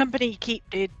 It's the company you keep,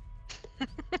 dude.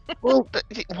 Well,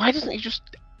 why doesn't he just...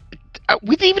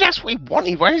 we didn't even ask what he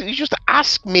wanted. Why doesn't he just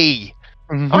ask me?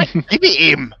 I might give it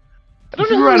him. I don't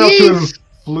know you who ran he up to him, is.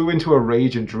 flew into a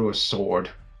rage, and drew a sword.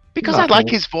 Because Not I like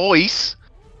cool. his voice.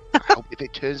 I hope if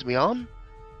it turns me on.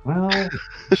 Well,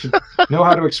 you should know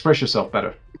how to express yourself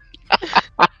better.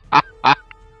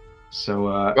 So,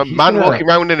 A he's man gonna- walking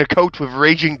around in a coat with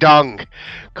raging dong.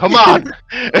 Come on!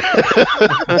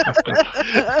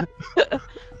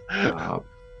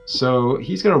 So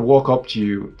he's going to walk up to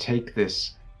you, take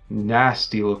this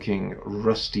nasty-looking,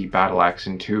 rusty battle axe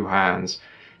in 2 hands,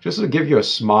 just to give you a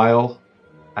smile,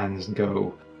 and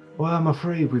go, "Well, I'm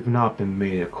afraid we've not been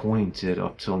made acquainted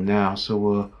up till now,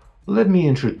 so let me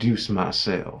introduce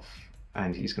myself."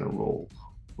 And he's going to roll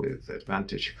with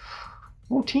advantage.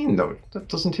 14, though. That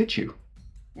doesn't hit you.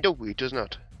 No, he does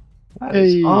not. That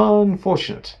is Hey.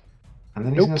 unfortunate. And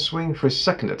then he's Nope. going to swing for his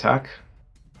second attack.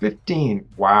 15.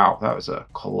 Wow, that was a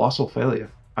colossal failure.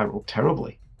 I rolled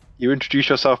terribly. You introduce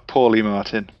yourself poorly,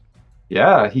 Martin.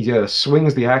 Yeah, he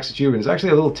swings the axe at you and is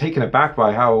actually a little taken aback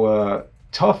by how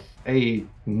tough a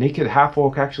naked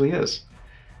half-orc actually is.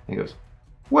 And he goes,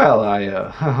 "Well,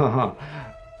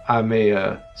 I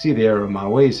may see the error of my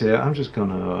ways here. I'm just going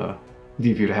to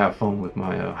leave you to have fun with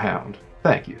my hound.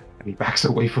 Thank you." And he backs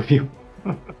away from you.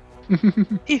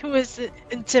 He was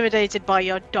intimidated by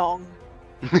your dong.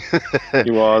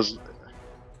 He was.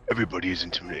 Everybody is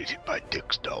intimidated by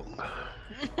Dick's dong.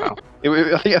 I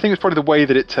think it was probably the way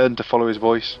that it turned to follow his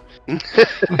voice.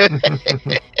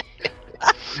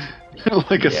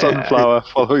 Like a Yeah. sunflower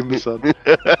following the sun.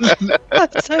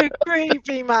 That's so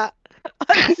creepy, Matt.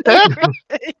 That's so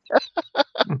creepy.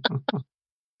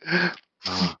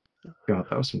 Oh, God,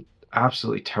 that was some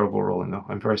absolutely terrible rolling, though.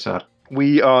 I'm very sad.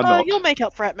 We are not. You'll make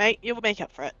up for it, mate. You'll make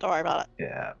up for it. Don't worry about it.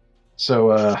 Yeah. So,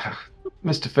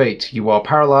 Mr. Fate, you are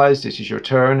paralyzed. This is your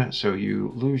turn, so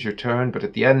you lose your turn, but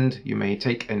at the end, you may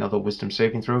take another wisdom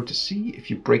saving throw to see if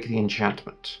you break the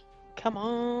enchantment. Come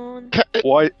on.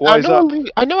 Why I is know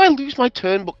that? I know I lose my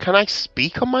turn, but can I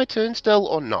speak on my turn still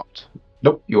or not?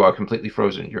 Nope, you are completely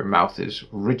frozen. Your mouth is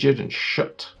rigid and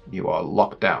shut. You are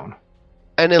locked down.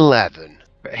 An 11.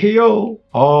 Heal!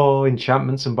 Oh,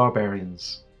 enchantments and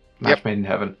barbarians. Match made in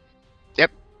heaven.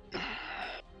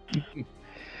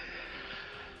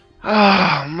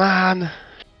 Oh man.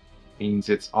 Means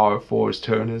it's R4's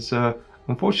turn.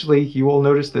 Unfortunately, you all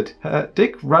noticed that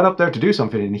Dick ran up there to do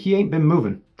something and he ain't been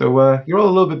moving. Though you're all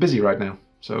a little bit busy right now.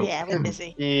 So Yeah, we're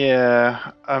busy.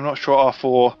 Yeah, I'm not sure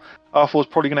R4. R4's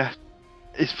probably going to...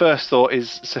 His first thought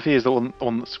is Sophia's the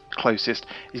one that's closest.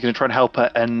 He's going to try and help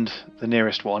her end the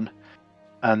nearest one.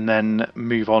 And then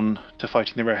move on to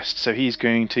fighting the rest. So he's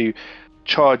going to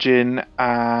charge in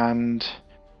and...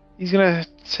 He's going to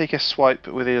take a swipe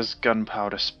with his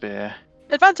gunpowder spear.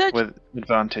 Advantage. With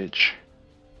advantage.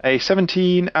 A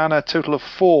 17 and a total of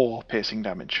 4 piercing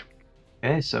damage.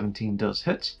 Okay, 17 does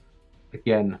hit.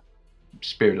 Again,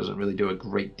 spear doesn't really do a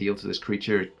great deal to this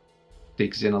creature. It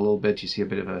digs in a little bit. You see a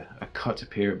bit of a cut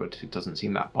appear, but it doesn't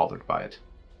seem that bothered by it.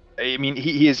 I mean,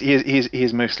 he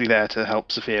is mostly there to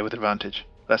help Sophia with advantage.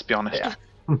 Let's be honest.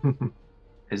 Yeah.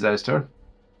 Is that his turn?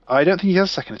 I don't think he has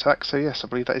a second attack, so yes, I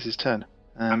believe that is his turn.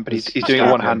 But he's He's doing it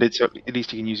stabbing. one-handed, so at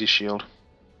least he can use his shield.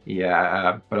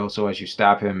 Yeah, but also as you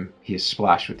stab him, he is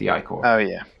splashed with the Ichor. Oh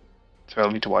yeah. So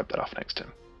I'll need to wipe that off next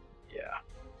turn. Yeah.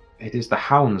 It is the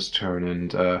Hound's turn,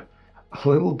 and a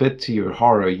little bit to your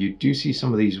horror, you do see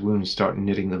some of these wounds start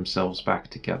knitting themselves back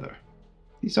together.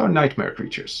 These are nightmare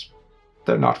creatures.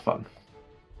 They're not fun.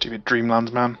 Stupid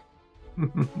Dreamlands man.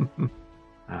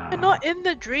 We're not in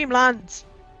the Dreamlands.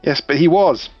 Yes, but he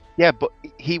was. Yeah, but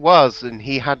he was, and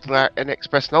he had like, an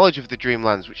express knowledge of the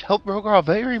Dreamlands, which helped Rogar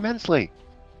very immensely.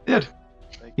 Did.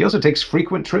 He also takes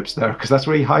frequent trips there, because that's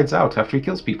where he hides out after he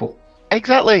kills people.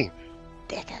 Exactly.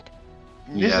 Dickhead.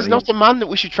 This is not a man that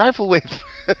we should trifle with.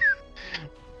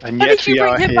 And Why yet did you we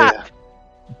bring are him here. back?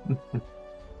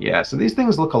 Yeah, so these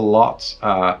things look a lot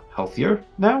healthier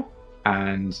now.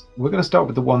 And we're going to start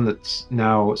with the one that's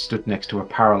now stood next to a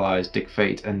paralyzed Dick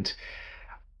Fate. And,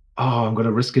 I'm going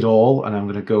to risk it all, and I'm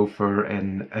going to go for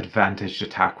an advantaged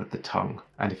attack with the tongue.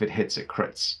 And if it hits, it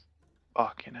crits.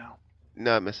 Fucking hell.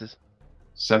 No, misses.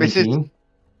 17.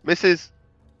 Misses.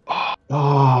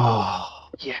 Oh,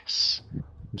 Yes.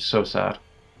 I'm so sad.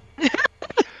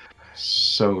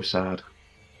 So sad.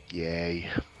 Yay.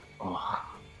 Oh,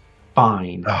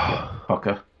 fine, Oh.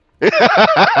 fucker.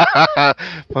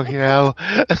 Fucking hell.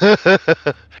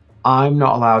 I'm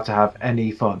not allowed to have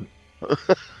any fun.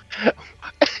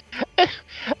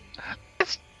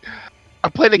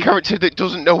 I'm playing a character that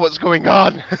doesn't know what's going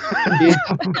on.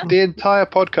 The entire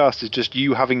podcast is just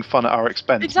you having fun at our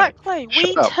expense. mate. Exactly. Shut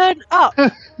We up. turn up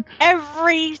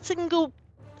every single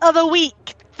other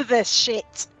week for this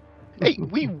shit. Hey,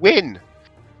 we win.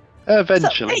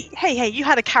 Eventually. So, hey, you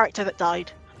had a character that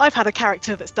died. I've had a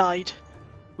character that's died.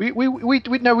 We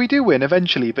do win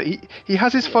eventually, but he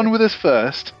has his fun with us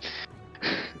first.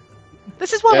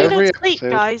 This is why we Every don't sleep, episode.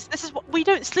 guys. This is what we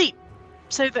don't sleep,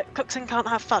 so that Cookson can't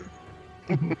have fun.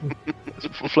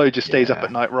 Flo just stays up Yeah.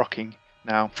 at night rocking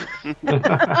now.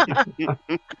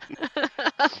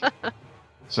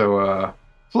 So,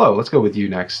 Flo, let's go with you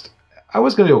next. I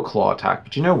was going to do a claw attack,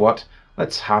 but you know what?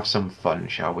 Let's have some fun,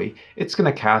 shall we? It's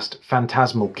going to cast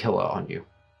Phantasmal Killer on you.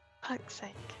 Fuck's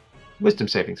sake. Wisdom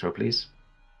saving throw, please.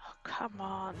 Oh, come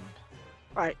on.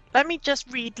 Right, let me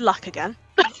just read luck again.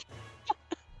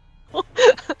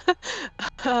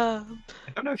 I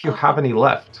don't know if you have any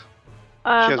left.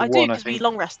 has I do one, I because we think.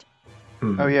 long rest.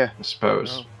 Oh yeah. I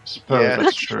suppose. Oh. Suppose Yeah.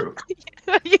 that's true.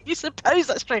 You suppose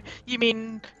that's true. You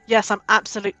mean yes?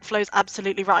 Flo's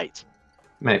absolutely right.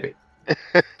 Maybe.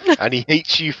 And he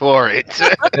hates you for it.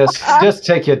 Just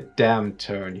take your damn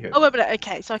turn, you Oh wait a minute.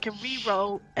 Okay, so I can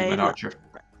re-roll a. human archer.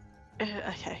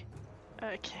 Okay.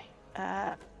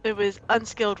 It was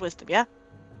unskilled wisdom, yeah.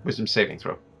 Wisdom saving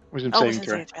throw. Wisdom Oh, saving wisdom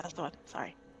throw. saving throw. That's the one.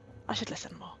 Sorry, I should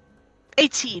listen more.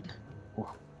 18.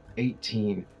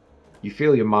 18. You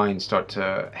feel your mind start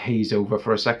to haze over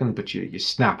for a second, but you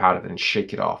snap out of it and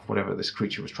shake it off. Whatever this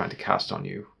creature was trying to cast on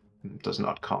you does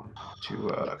not come to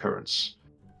occurrence.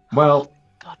 Well,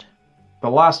 God. the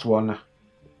last one,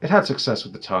 it had success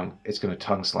with the tongue. It's going to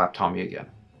tongue slap Tommy again.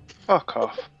 Fuck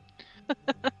off.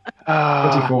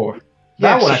 24. That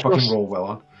yes, one I of course. fucking roll well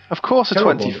on. Of course, a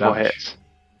Terrible 24 damage. hits.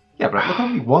 Yeah, but look how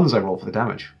many ones I roll for the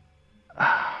damage.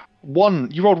 One.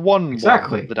 You rolled one.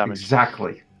 Exactly. For the damage.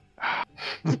 Exactly.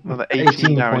 Another 18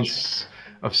 18 damage. points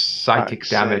of psychic Fuck's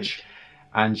damage. sake.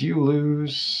 And you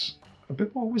lose a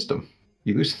bit more wisdom.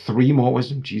 You lose 3 more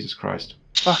wisdom. Jesus Christ.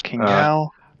 Fucking Uh,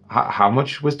 hell. How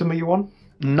much wisdom are you on?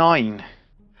 9.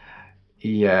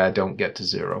 Yeah, don't get to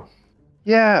 0.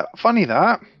 Yeah, funny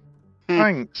that.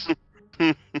 Thanks.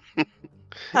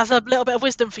 That's a little bit of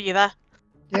wisdom for you there.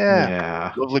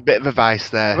 Yeah. Lovely bit of advice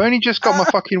I've there. only just got my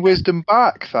fucking wisdom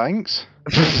back, thanks.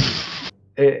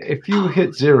 If you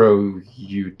hit 0,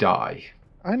 you die.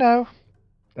 I know.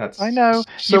 That's I know.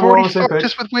 So You've we're already on the same fucked page.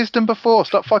 us with wisdom before.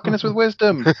 Stop fucking us with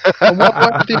wisdom. And what do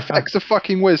I have the effects of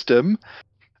fucking wisdom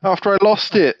after I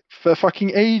lost it for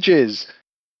fucking ages?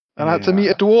 And I had to meet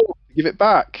a dwarf to give it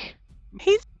back.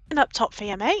 He's waiting up top for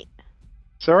you, mate.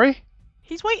 Sorry?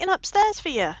 He's waiting upstairs for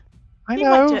you. I He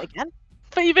might do know. it again.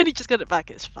 But you've only just got it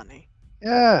back. It's funny.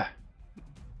 Yeah.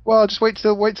 Well, just wait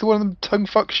till one of them tongue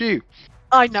fucks you.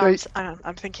 I know. So-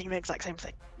 I'm thinking the exact same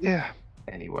thing. Yeah.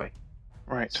 Anyway,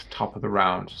 Right. it's top of the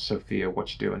round. Sophia,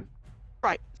 what you doing?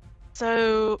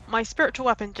 So my spiritual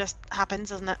weapon just happens,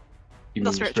 doesn't it? You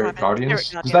Not mean Spirit Spirit Guardians, Guardians?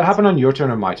 Spirit Does that Guardians. happen on your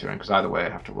turn or my turn? Because either way, I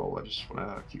have to roll. I just want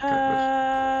to keep track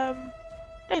of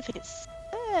I don't think it says.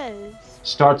 it.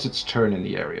 Starts its turn in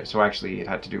the area, so actually it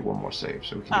had to do one more save,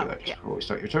 so we can do that just yeah. before we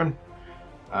start your turn.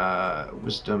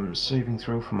 Wisdom saving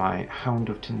throw for my Hound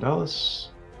of Tyndalis.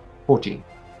 14.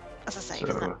 That's a save,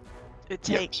 isn't So, it? It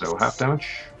yep, takes so half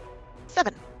damage.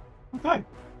 7. Okay.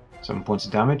 7 points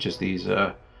of damage as these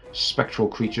spectral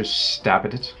creatures stab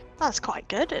at it. That's quite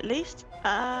good, at least.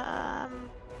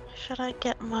 Should I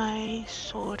get my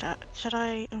sword out? Should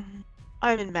I?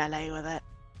 I'm in melee with it,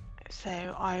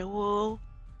 so I will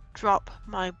drop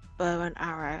my bow and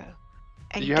arrow.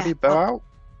 And Do you have your get bow up-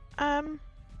 out? Um.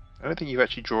 I don't think you've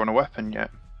actually drawn a weapon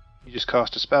yet. You just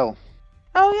cast a spell.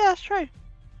 Oh yeah, that's true.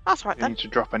 That's right You then. need to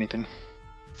drop anything.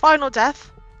 Final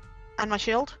death, and my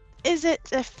shield. Is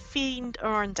it a fiend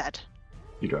or undead?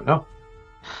 You don't know.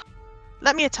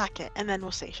 Let me attack it, and then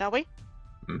we'll see, shall we?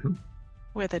 Mm-hmm.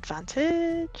 With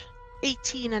advantage.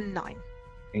 18 and 9.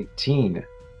 18.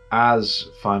 As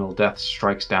Final Death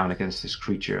strikes down against this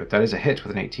creature, that is a hit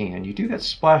with an 18, and you do get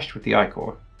splashed with the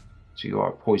Ichor. So you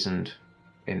are poisoned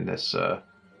in this,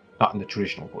 not in the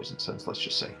traditional poison sense, let's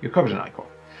just say. You're covered in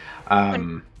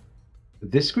Ichor.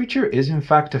 This creature is in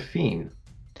fact a fiend.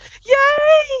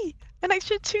 Yay! An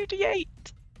extra 2d8.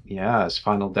 Yeah, as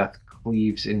Final Death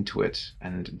cleaves into it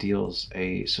and deals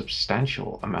a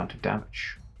substantial amount of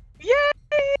damage.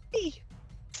 Yay!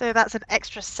 So that's an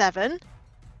extra 7.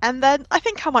 And then I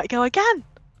think I might go again.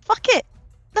 Fuck it.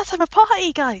 Let's have a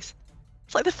party, guys.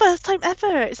 It's like the first time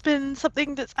ever it's been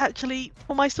something that's actually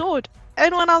for my sword.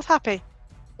 Anyone else happy?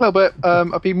 A little bit.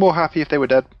 I'd be more happy if they were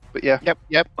dead. But yeah.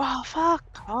 Yep. Oh, fuck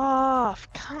off.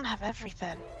 Can't have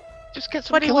everything. Just get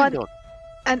some 21. killing done.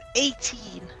 And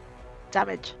 18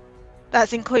 damage.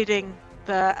 That's including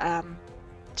the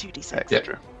 2d6.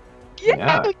 Extra.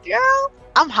 Yeah, girl.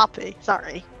 I'm happy.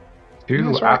 Sorry. Two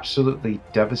That's right. absolutely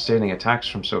devastating attacks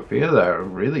from Sophia there,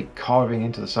 really carving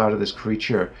into the side of this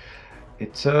creature.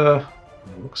 It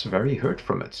looks very hurt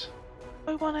from it.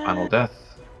 I wanna. Final Death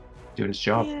doing its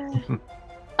job. Yeah.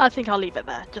 I think I'll leave it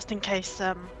there, just in case.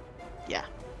 Yeah,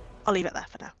 I'll leave it there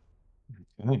for now.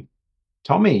 Okay.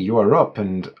 Tommy, you are up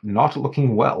and not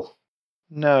looking well.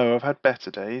 No, I've had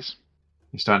better days.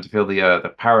 You're starting to feel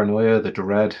the paranoia, the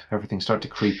dread, everything start to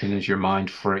creep in as your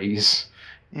mind frees.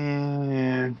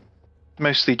 Yeah.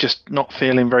 Mostly just not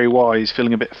feeling very wise,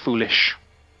 feeling a bit foolish.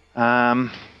 Do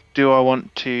I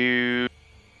want to?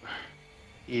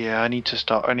 Yeah, I need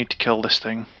to kill this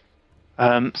thing.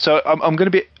 So I'm going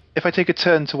to be. If I take a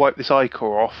turn to wipe this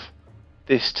Ichor off,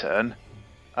 this turn.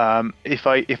 If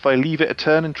I leave it a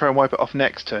turn and try and wipe it off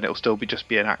next turn, it'll still just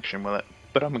be an action, will it?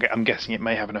 But I'm guessing it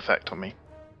may have an effect on me.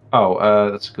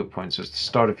 Oh, that's a good point. So it's the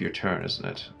start of your turn, isn't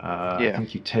it? I Yeah.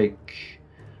 think you take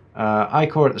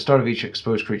Ichor at the start of each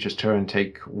exposed creature's turn,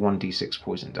 take 1d6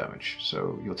 poison damage.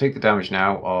 So you'll take the damage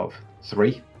now of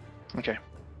 3. Okay.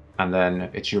 And then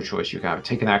it's your choice. You can either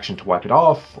take an action to wipe it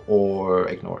off or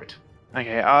ignore it.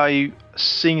 Okay.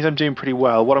 Seeing as I'm doing pretty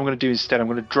well, what I'm going to do instead, I'm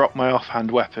going to drop my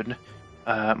offhand weapon,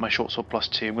 my short sword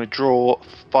 +2. I'm going to draw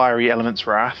Fiery Element's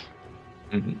Wrath,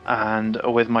 and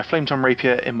with my Flame Tongue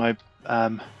Rapier in my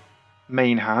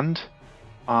main hand,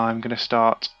 I'm going to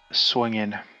start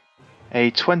swinging.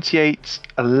 A 28,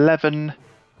 11,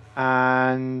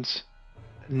 and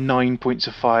 9 points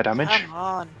of fire damage. Come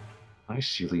on.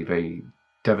 Nice. You leave a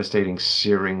devastating,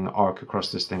 searing arc across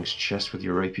this thing's chest with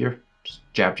your rapier. Just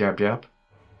jab, jab, jab.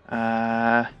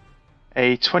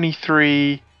 A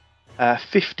 23,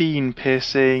 15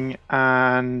 piercing,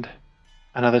 and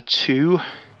another 2 on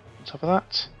top of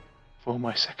that for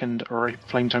my second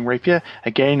Flame Tongue Rapier.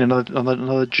 Again,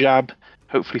 another jab,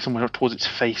 hopefully somewhere towards its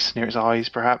face, near its eyes,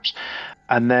 perhaps.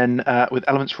 And then with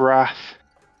Element's Wrath,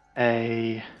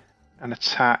 an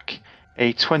attack,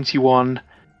 a 21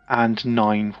 and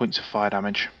 9 points of fire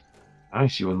damage.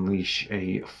 Nice, you unleash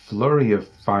a flurry of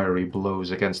fiery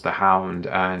blows against the hound,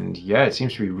 and yeah, it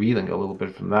seems to be reeling a little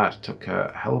bit from that. It took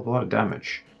a hell of a lot of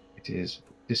damage. It is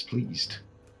displeased,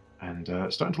 and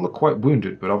starting to look quite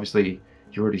wounded, but obviously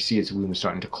you already see its wound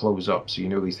starting to close up, so you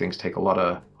know these things take a lot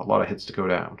of hits to go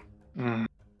down.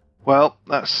 Well,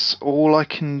 that's all I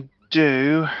can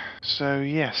do. So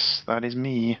yes, that is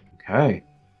me. Okay.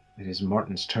 It is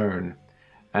Martin's turn.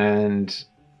 And,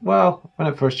 well, when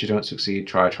at first you don't succeed,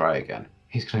 try again.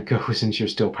 He's going to go since you're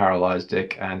still paralyzed,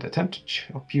 Dick, and attempt to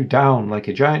chop you down like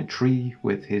a giant tree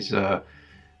with his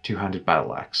two-handed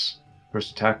battle axe.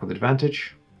 First attack with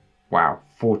advantage. Wow,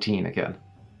 14 again.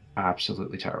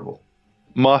 Absolutely terrible.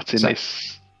 Martin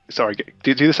is. Sorry,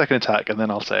 do the second attack and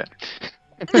then I'll say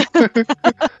it.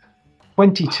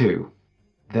 22.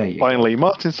 There you Finally,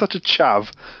 Martin's such a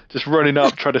chav, just running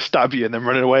up, trying to stab you, and then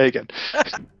running away again.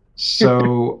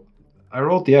 So I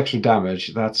rolled the extra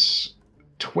damage. That's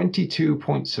 22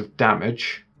 points of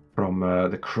damage from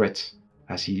the crit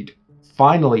as he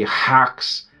finally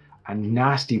hacks a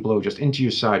nasty blow just into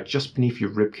your side, just beneath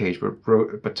your ribcage.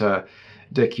 But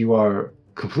Dick, you are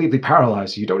completely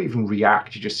paralyzed. You don't even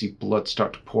react. You just see blood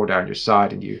start to pour down your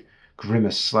side, and you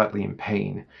grimace slightly in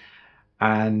pain.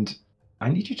 And I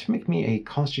need you to make me a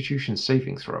Constitution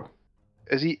saving throw.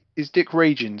 Is Dick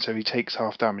raging, so he takes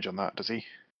half damage on that, does he?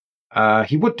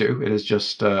 He would do. It is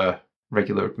just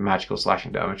regular magical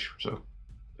slashing damage. So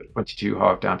 22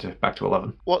 halved down to back to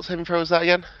 11. What saving throw is that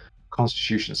again?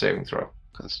 Constitution saving throw.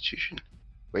 Constitution.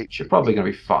 Wait, You're probably going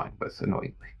to be fine, but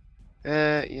annoyingly.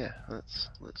 Yeah. Let's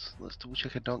double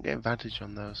check I don't get advantage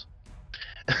on those.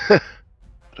 I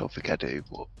don't think I do,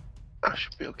 but I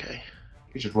should be okay.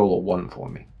 You just roll a 1 for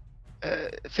me.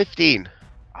 15.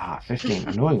 15.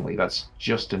 Annoyingly, that's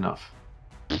just enough.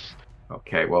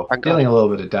 Okay, well, Thank dealing God. a little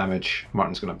bit of damage,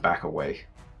 Martin's going to back away.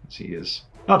 As he is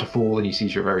not a fool and he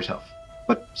sees you're very tough,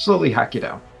 but slowly hack you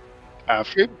down.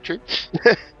 True.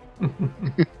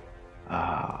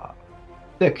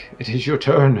 Dick, it is your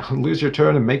turn. Lose your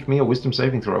turn and make me a wisdom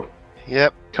saving throw.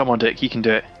 Yep. Come on, Dick, you can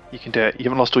do it. You can do it. You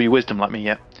haven't lost all your wisdom like me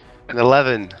yet. An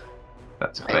 11.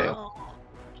 That's a fail. Oh.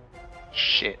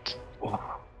 Shit.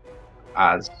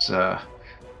 As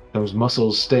those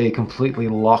muscles stay completely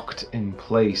locked in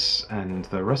place, and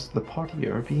the rest of the party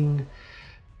are being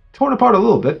torn apart a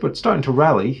little bit, but starting to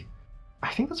rally.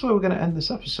 I think that's where we're going to end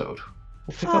this episode.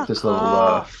 We'll pick up this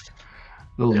little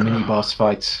mini boss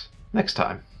fight next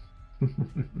time.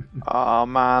 Oh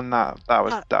man, that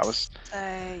was.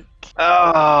 Sake.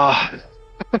 Ah.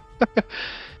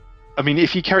 I mean,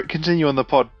 if you continue on the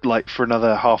pod like for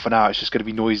another half an hour, it's just going to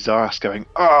be noises our ass going.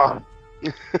 Ah.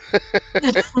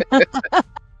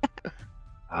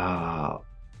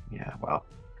 Yeah, well,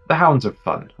 the hounds are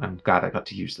fun. I'm glad I got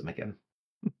to use them again.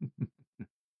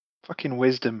 Fucking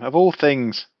wisdom of all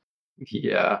things.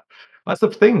 Yeah, that's the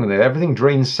thing. Everything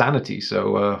drains sanity,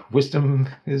 so wisdom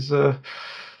is the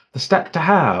stat to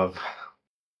have.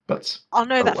 But I'll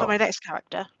know that for well. my next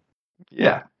character.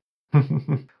 Yeah.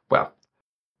 Well,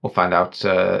 we'll find out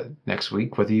next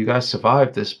week whether you guys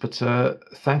survived this. But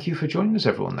thank you for joining us,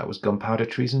 everyone. That was Gunpowder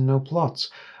Treason No Plots.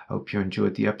 I hope you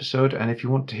enjoyed the episode, and if you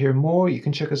want to hear more, you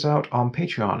can check us out on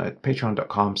Patreon at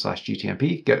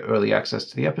patreon.com/GTMP, get early access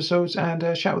to the episodes, and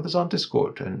chat with us on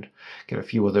Discord, and get a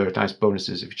few other nice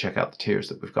bonuses if you check out the tiers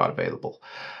that we've got available.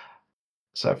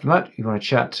 Aside from that, you want to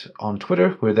chat on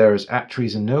Twitter, we're there as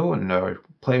 @TreasonNo, and our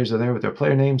players are there with their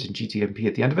player names and GTMP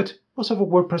at the end of it. We also have a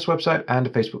WordPress website and a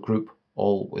Facebook group,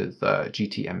 all with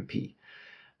GTMP.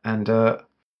 And,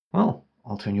 well,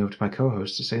 I'll turn you over to my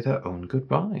co-host to say their own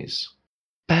goodbyes.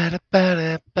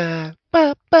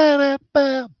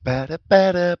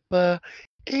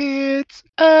 It's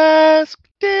Ask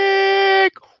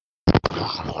Dick.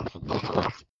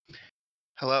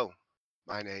 Hello,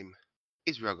 my name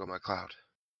is Rogo McLeod.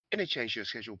 In a change to your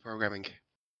schedule programming,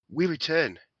 we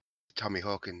return to Tommy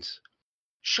Hawkins.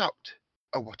 Shocked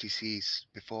at what he sees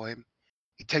before him,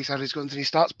 he takes out his guns and he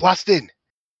starts blasting,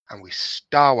 and we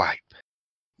star wipe.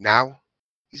 Now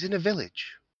he's in a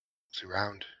village. Looks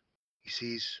around. He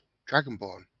sees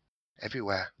Dragonborn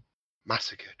everywhere,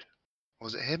 massacred.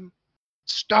 Was it him?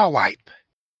 Star wipe!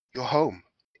 You're home,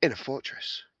 in a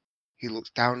fortress. He looks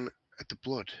down at the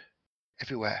blood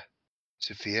everywhere.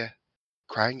 Sophia,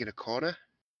 crying in a corner.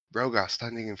 Rogar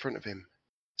standing in front of him,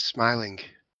 smiling.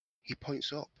 He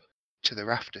points up to the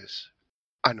rafters,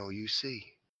 and all you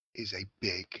see is a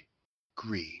big,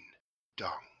 green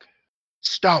dong.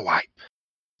 Star wipe!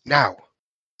 Now,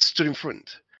 stood in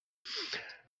front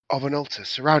of an altar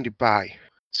surrounded by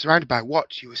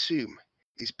what you assume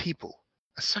is people.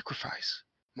 A sacrifice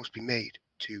must be made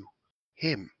to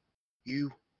him.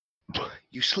 You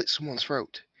slit someone's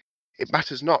throat. It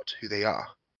matters not who they are.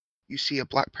 You see a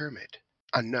black pyramid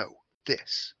and know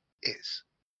this is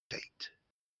fate.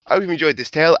 I hope you've enjoyed this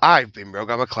tale. I've been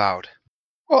Rogar McLeod.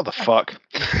 What the fuck?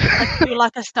 I do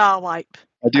like a star wipe.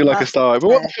 I do like a star, but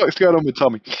what the fuck's going on with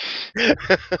Tommy?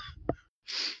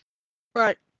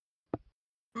 Right.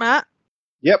 Matt,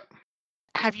 Yep.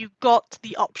 have you got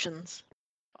the options?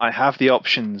 I have the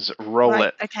options. Roll Right,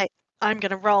 it. okay. I'm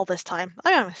going to roll this time.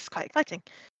 Oh, this is quite exciting.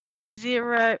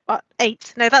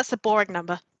 8. No, that's the boring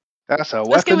number. That's a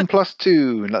Let's go weapon with-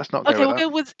 +2. Let's not go Okay, with we'll that. go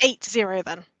with 80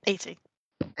 then. 80.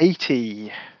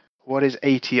 80. What is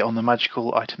 80 on the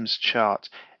magical items chart?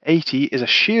 80 is a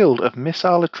shield of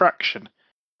missile attraction,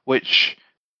 which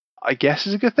I guess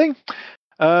is a good thing.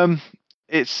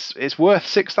 It's worth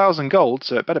 6,000 gold,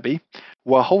 so it better be.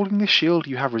 While holding this shield,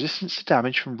 you have resistance to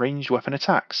damage from ranged weapon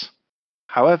attacks.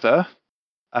 However,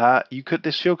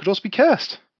 this shield could also be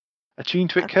cursed. Attuned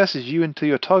to it curses you until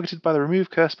you are targeted by the remove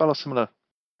curse spell or similar.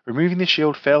 Removing the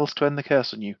shield fails to end the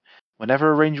curse on you.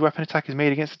 Whenever a ranged weapon attack is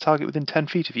made against a target within 10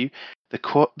 feet of you, the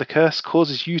curse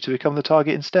causes you to become the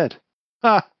target instead.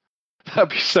 Ha! That'd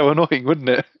be so annoying, wouldn't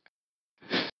it?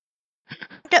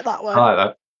 Get that one. I like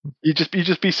that. You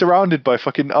just be surrounded by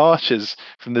fucking archers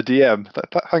from the DM.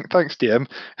 Thanks, DM.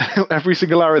 Every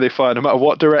single arrow they fire, no matter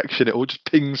what direction, it will just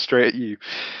ping straight at you.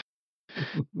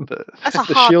 That's a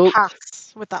the hard shield,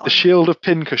 pass with that the one. shield of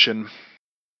pincushion.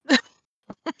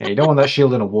 Yeah, you don't want that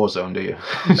shield in a war zone, do you?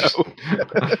 No.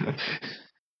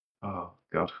 Oh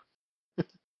god.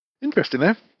 Interesting,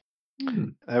 though. Hmm.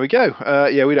 There we go.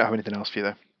 Yeah, we don't have anything else for you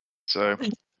though. So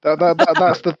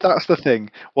that's the thing.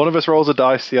 One of us rolls a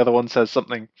dice, the other one says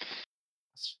something.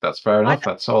 That's fair enough.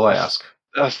 That's all I ask.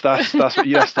 That's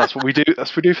what we do.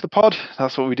 That's what we do for the pod.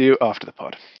 That's what we do after the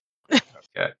pod.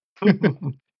 Okay.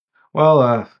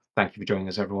 Well, thank you for joining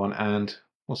us, everyone, and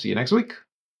we'll see you next week.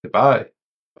 Goodbye.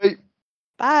 Bye.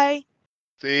 Bye.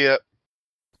 See ya.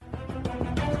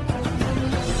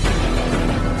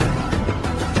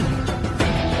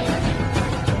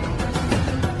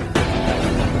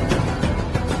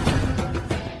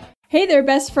 Hey there,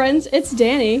 best friends. It's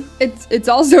Danny. It's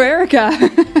also Erica.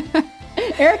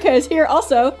 Erica is here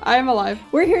also. I am alive.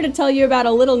 We're here to tell you about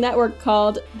a little network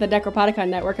called the Necropodicon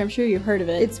Network. I'm sure you've heard of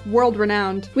it. It's world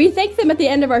renowned. We thank them at the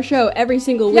end of our show every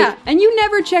single week. Yeah, and you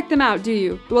never check them out, do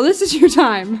you? Well, this is your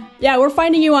time. Yeah, we're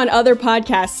finding you on other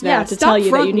podcasts now Yeah, to stop tell you that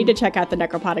you fronting. need to check out the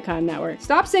Necropodicon Network.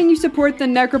 Stop saying you support the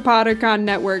Necropodicon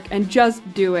Network and just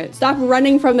do it. Stop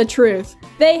running from the truth.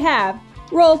 They have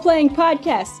role-playing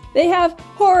podcasts. They have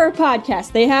horror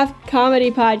podcasts. They have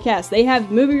comedy podcasts. They have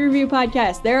movie review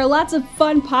podcasts. There are lots of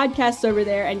fun podcasts over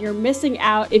there, and you're missing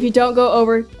out if you don't go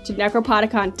over to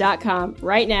necropodicon.com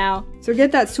right now. So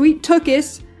get that sweet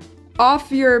tookus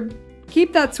off your...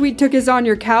 Keep that sweet tookus on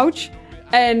your couch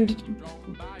and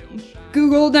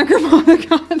Google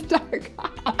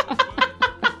Necropodicon.com.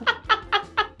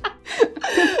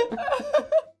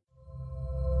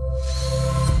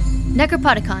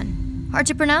 Necropodicon. Hard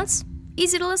to pronounce,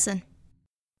 easy to listen.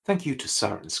 Thank you to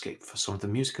Sirenscape for some of the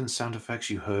music and sound effects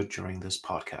you heard during this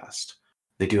podcast.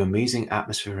 They do amazing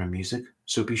atmosphere and music,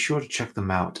 so be sure to check them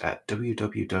out at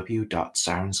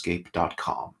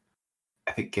www.sirenscape.com.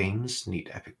 Epic games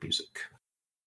need epic music.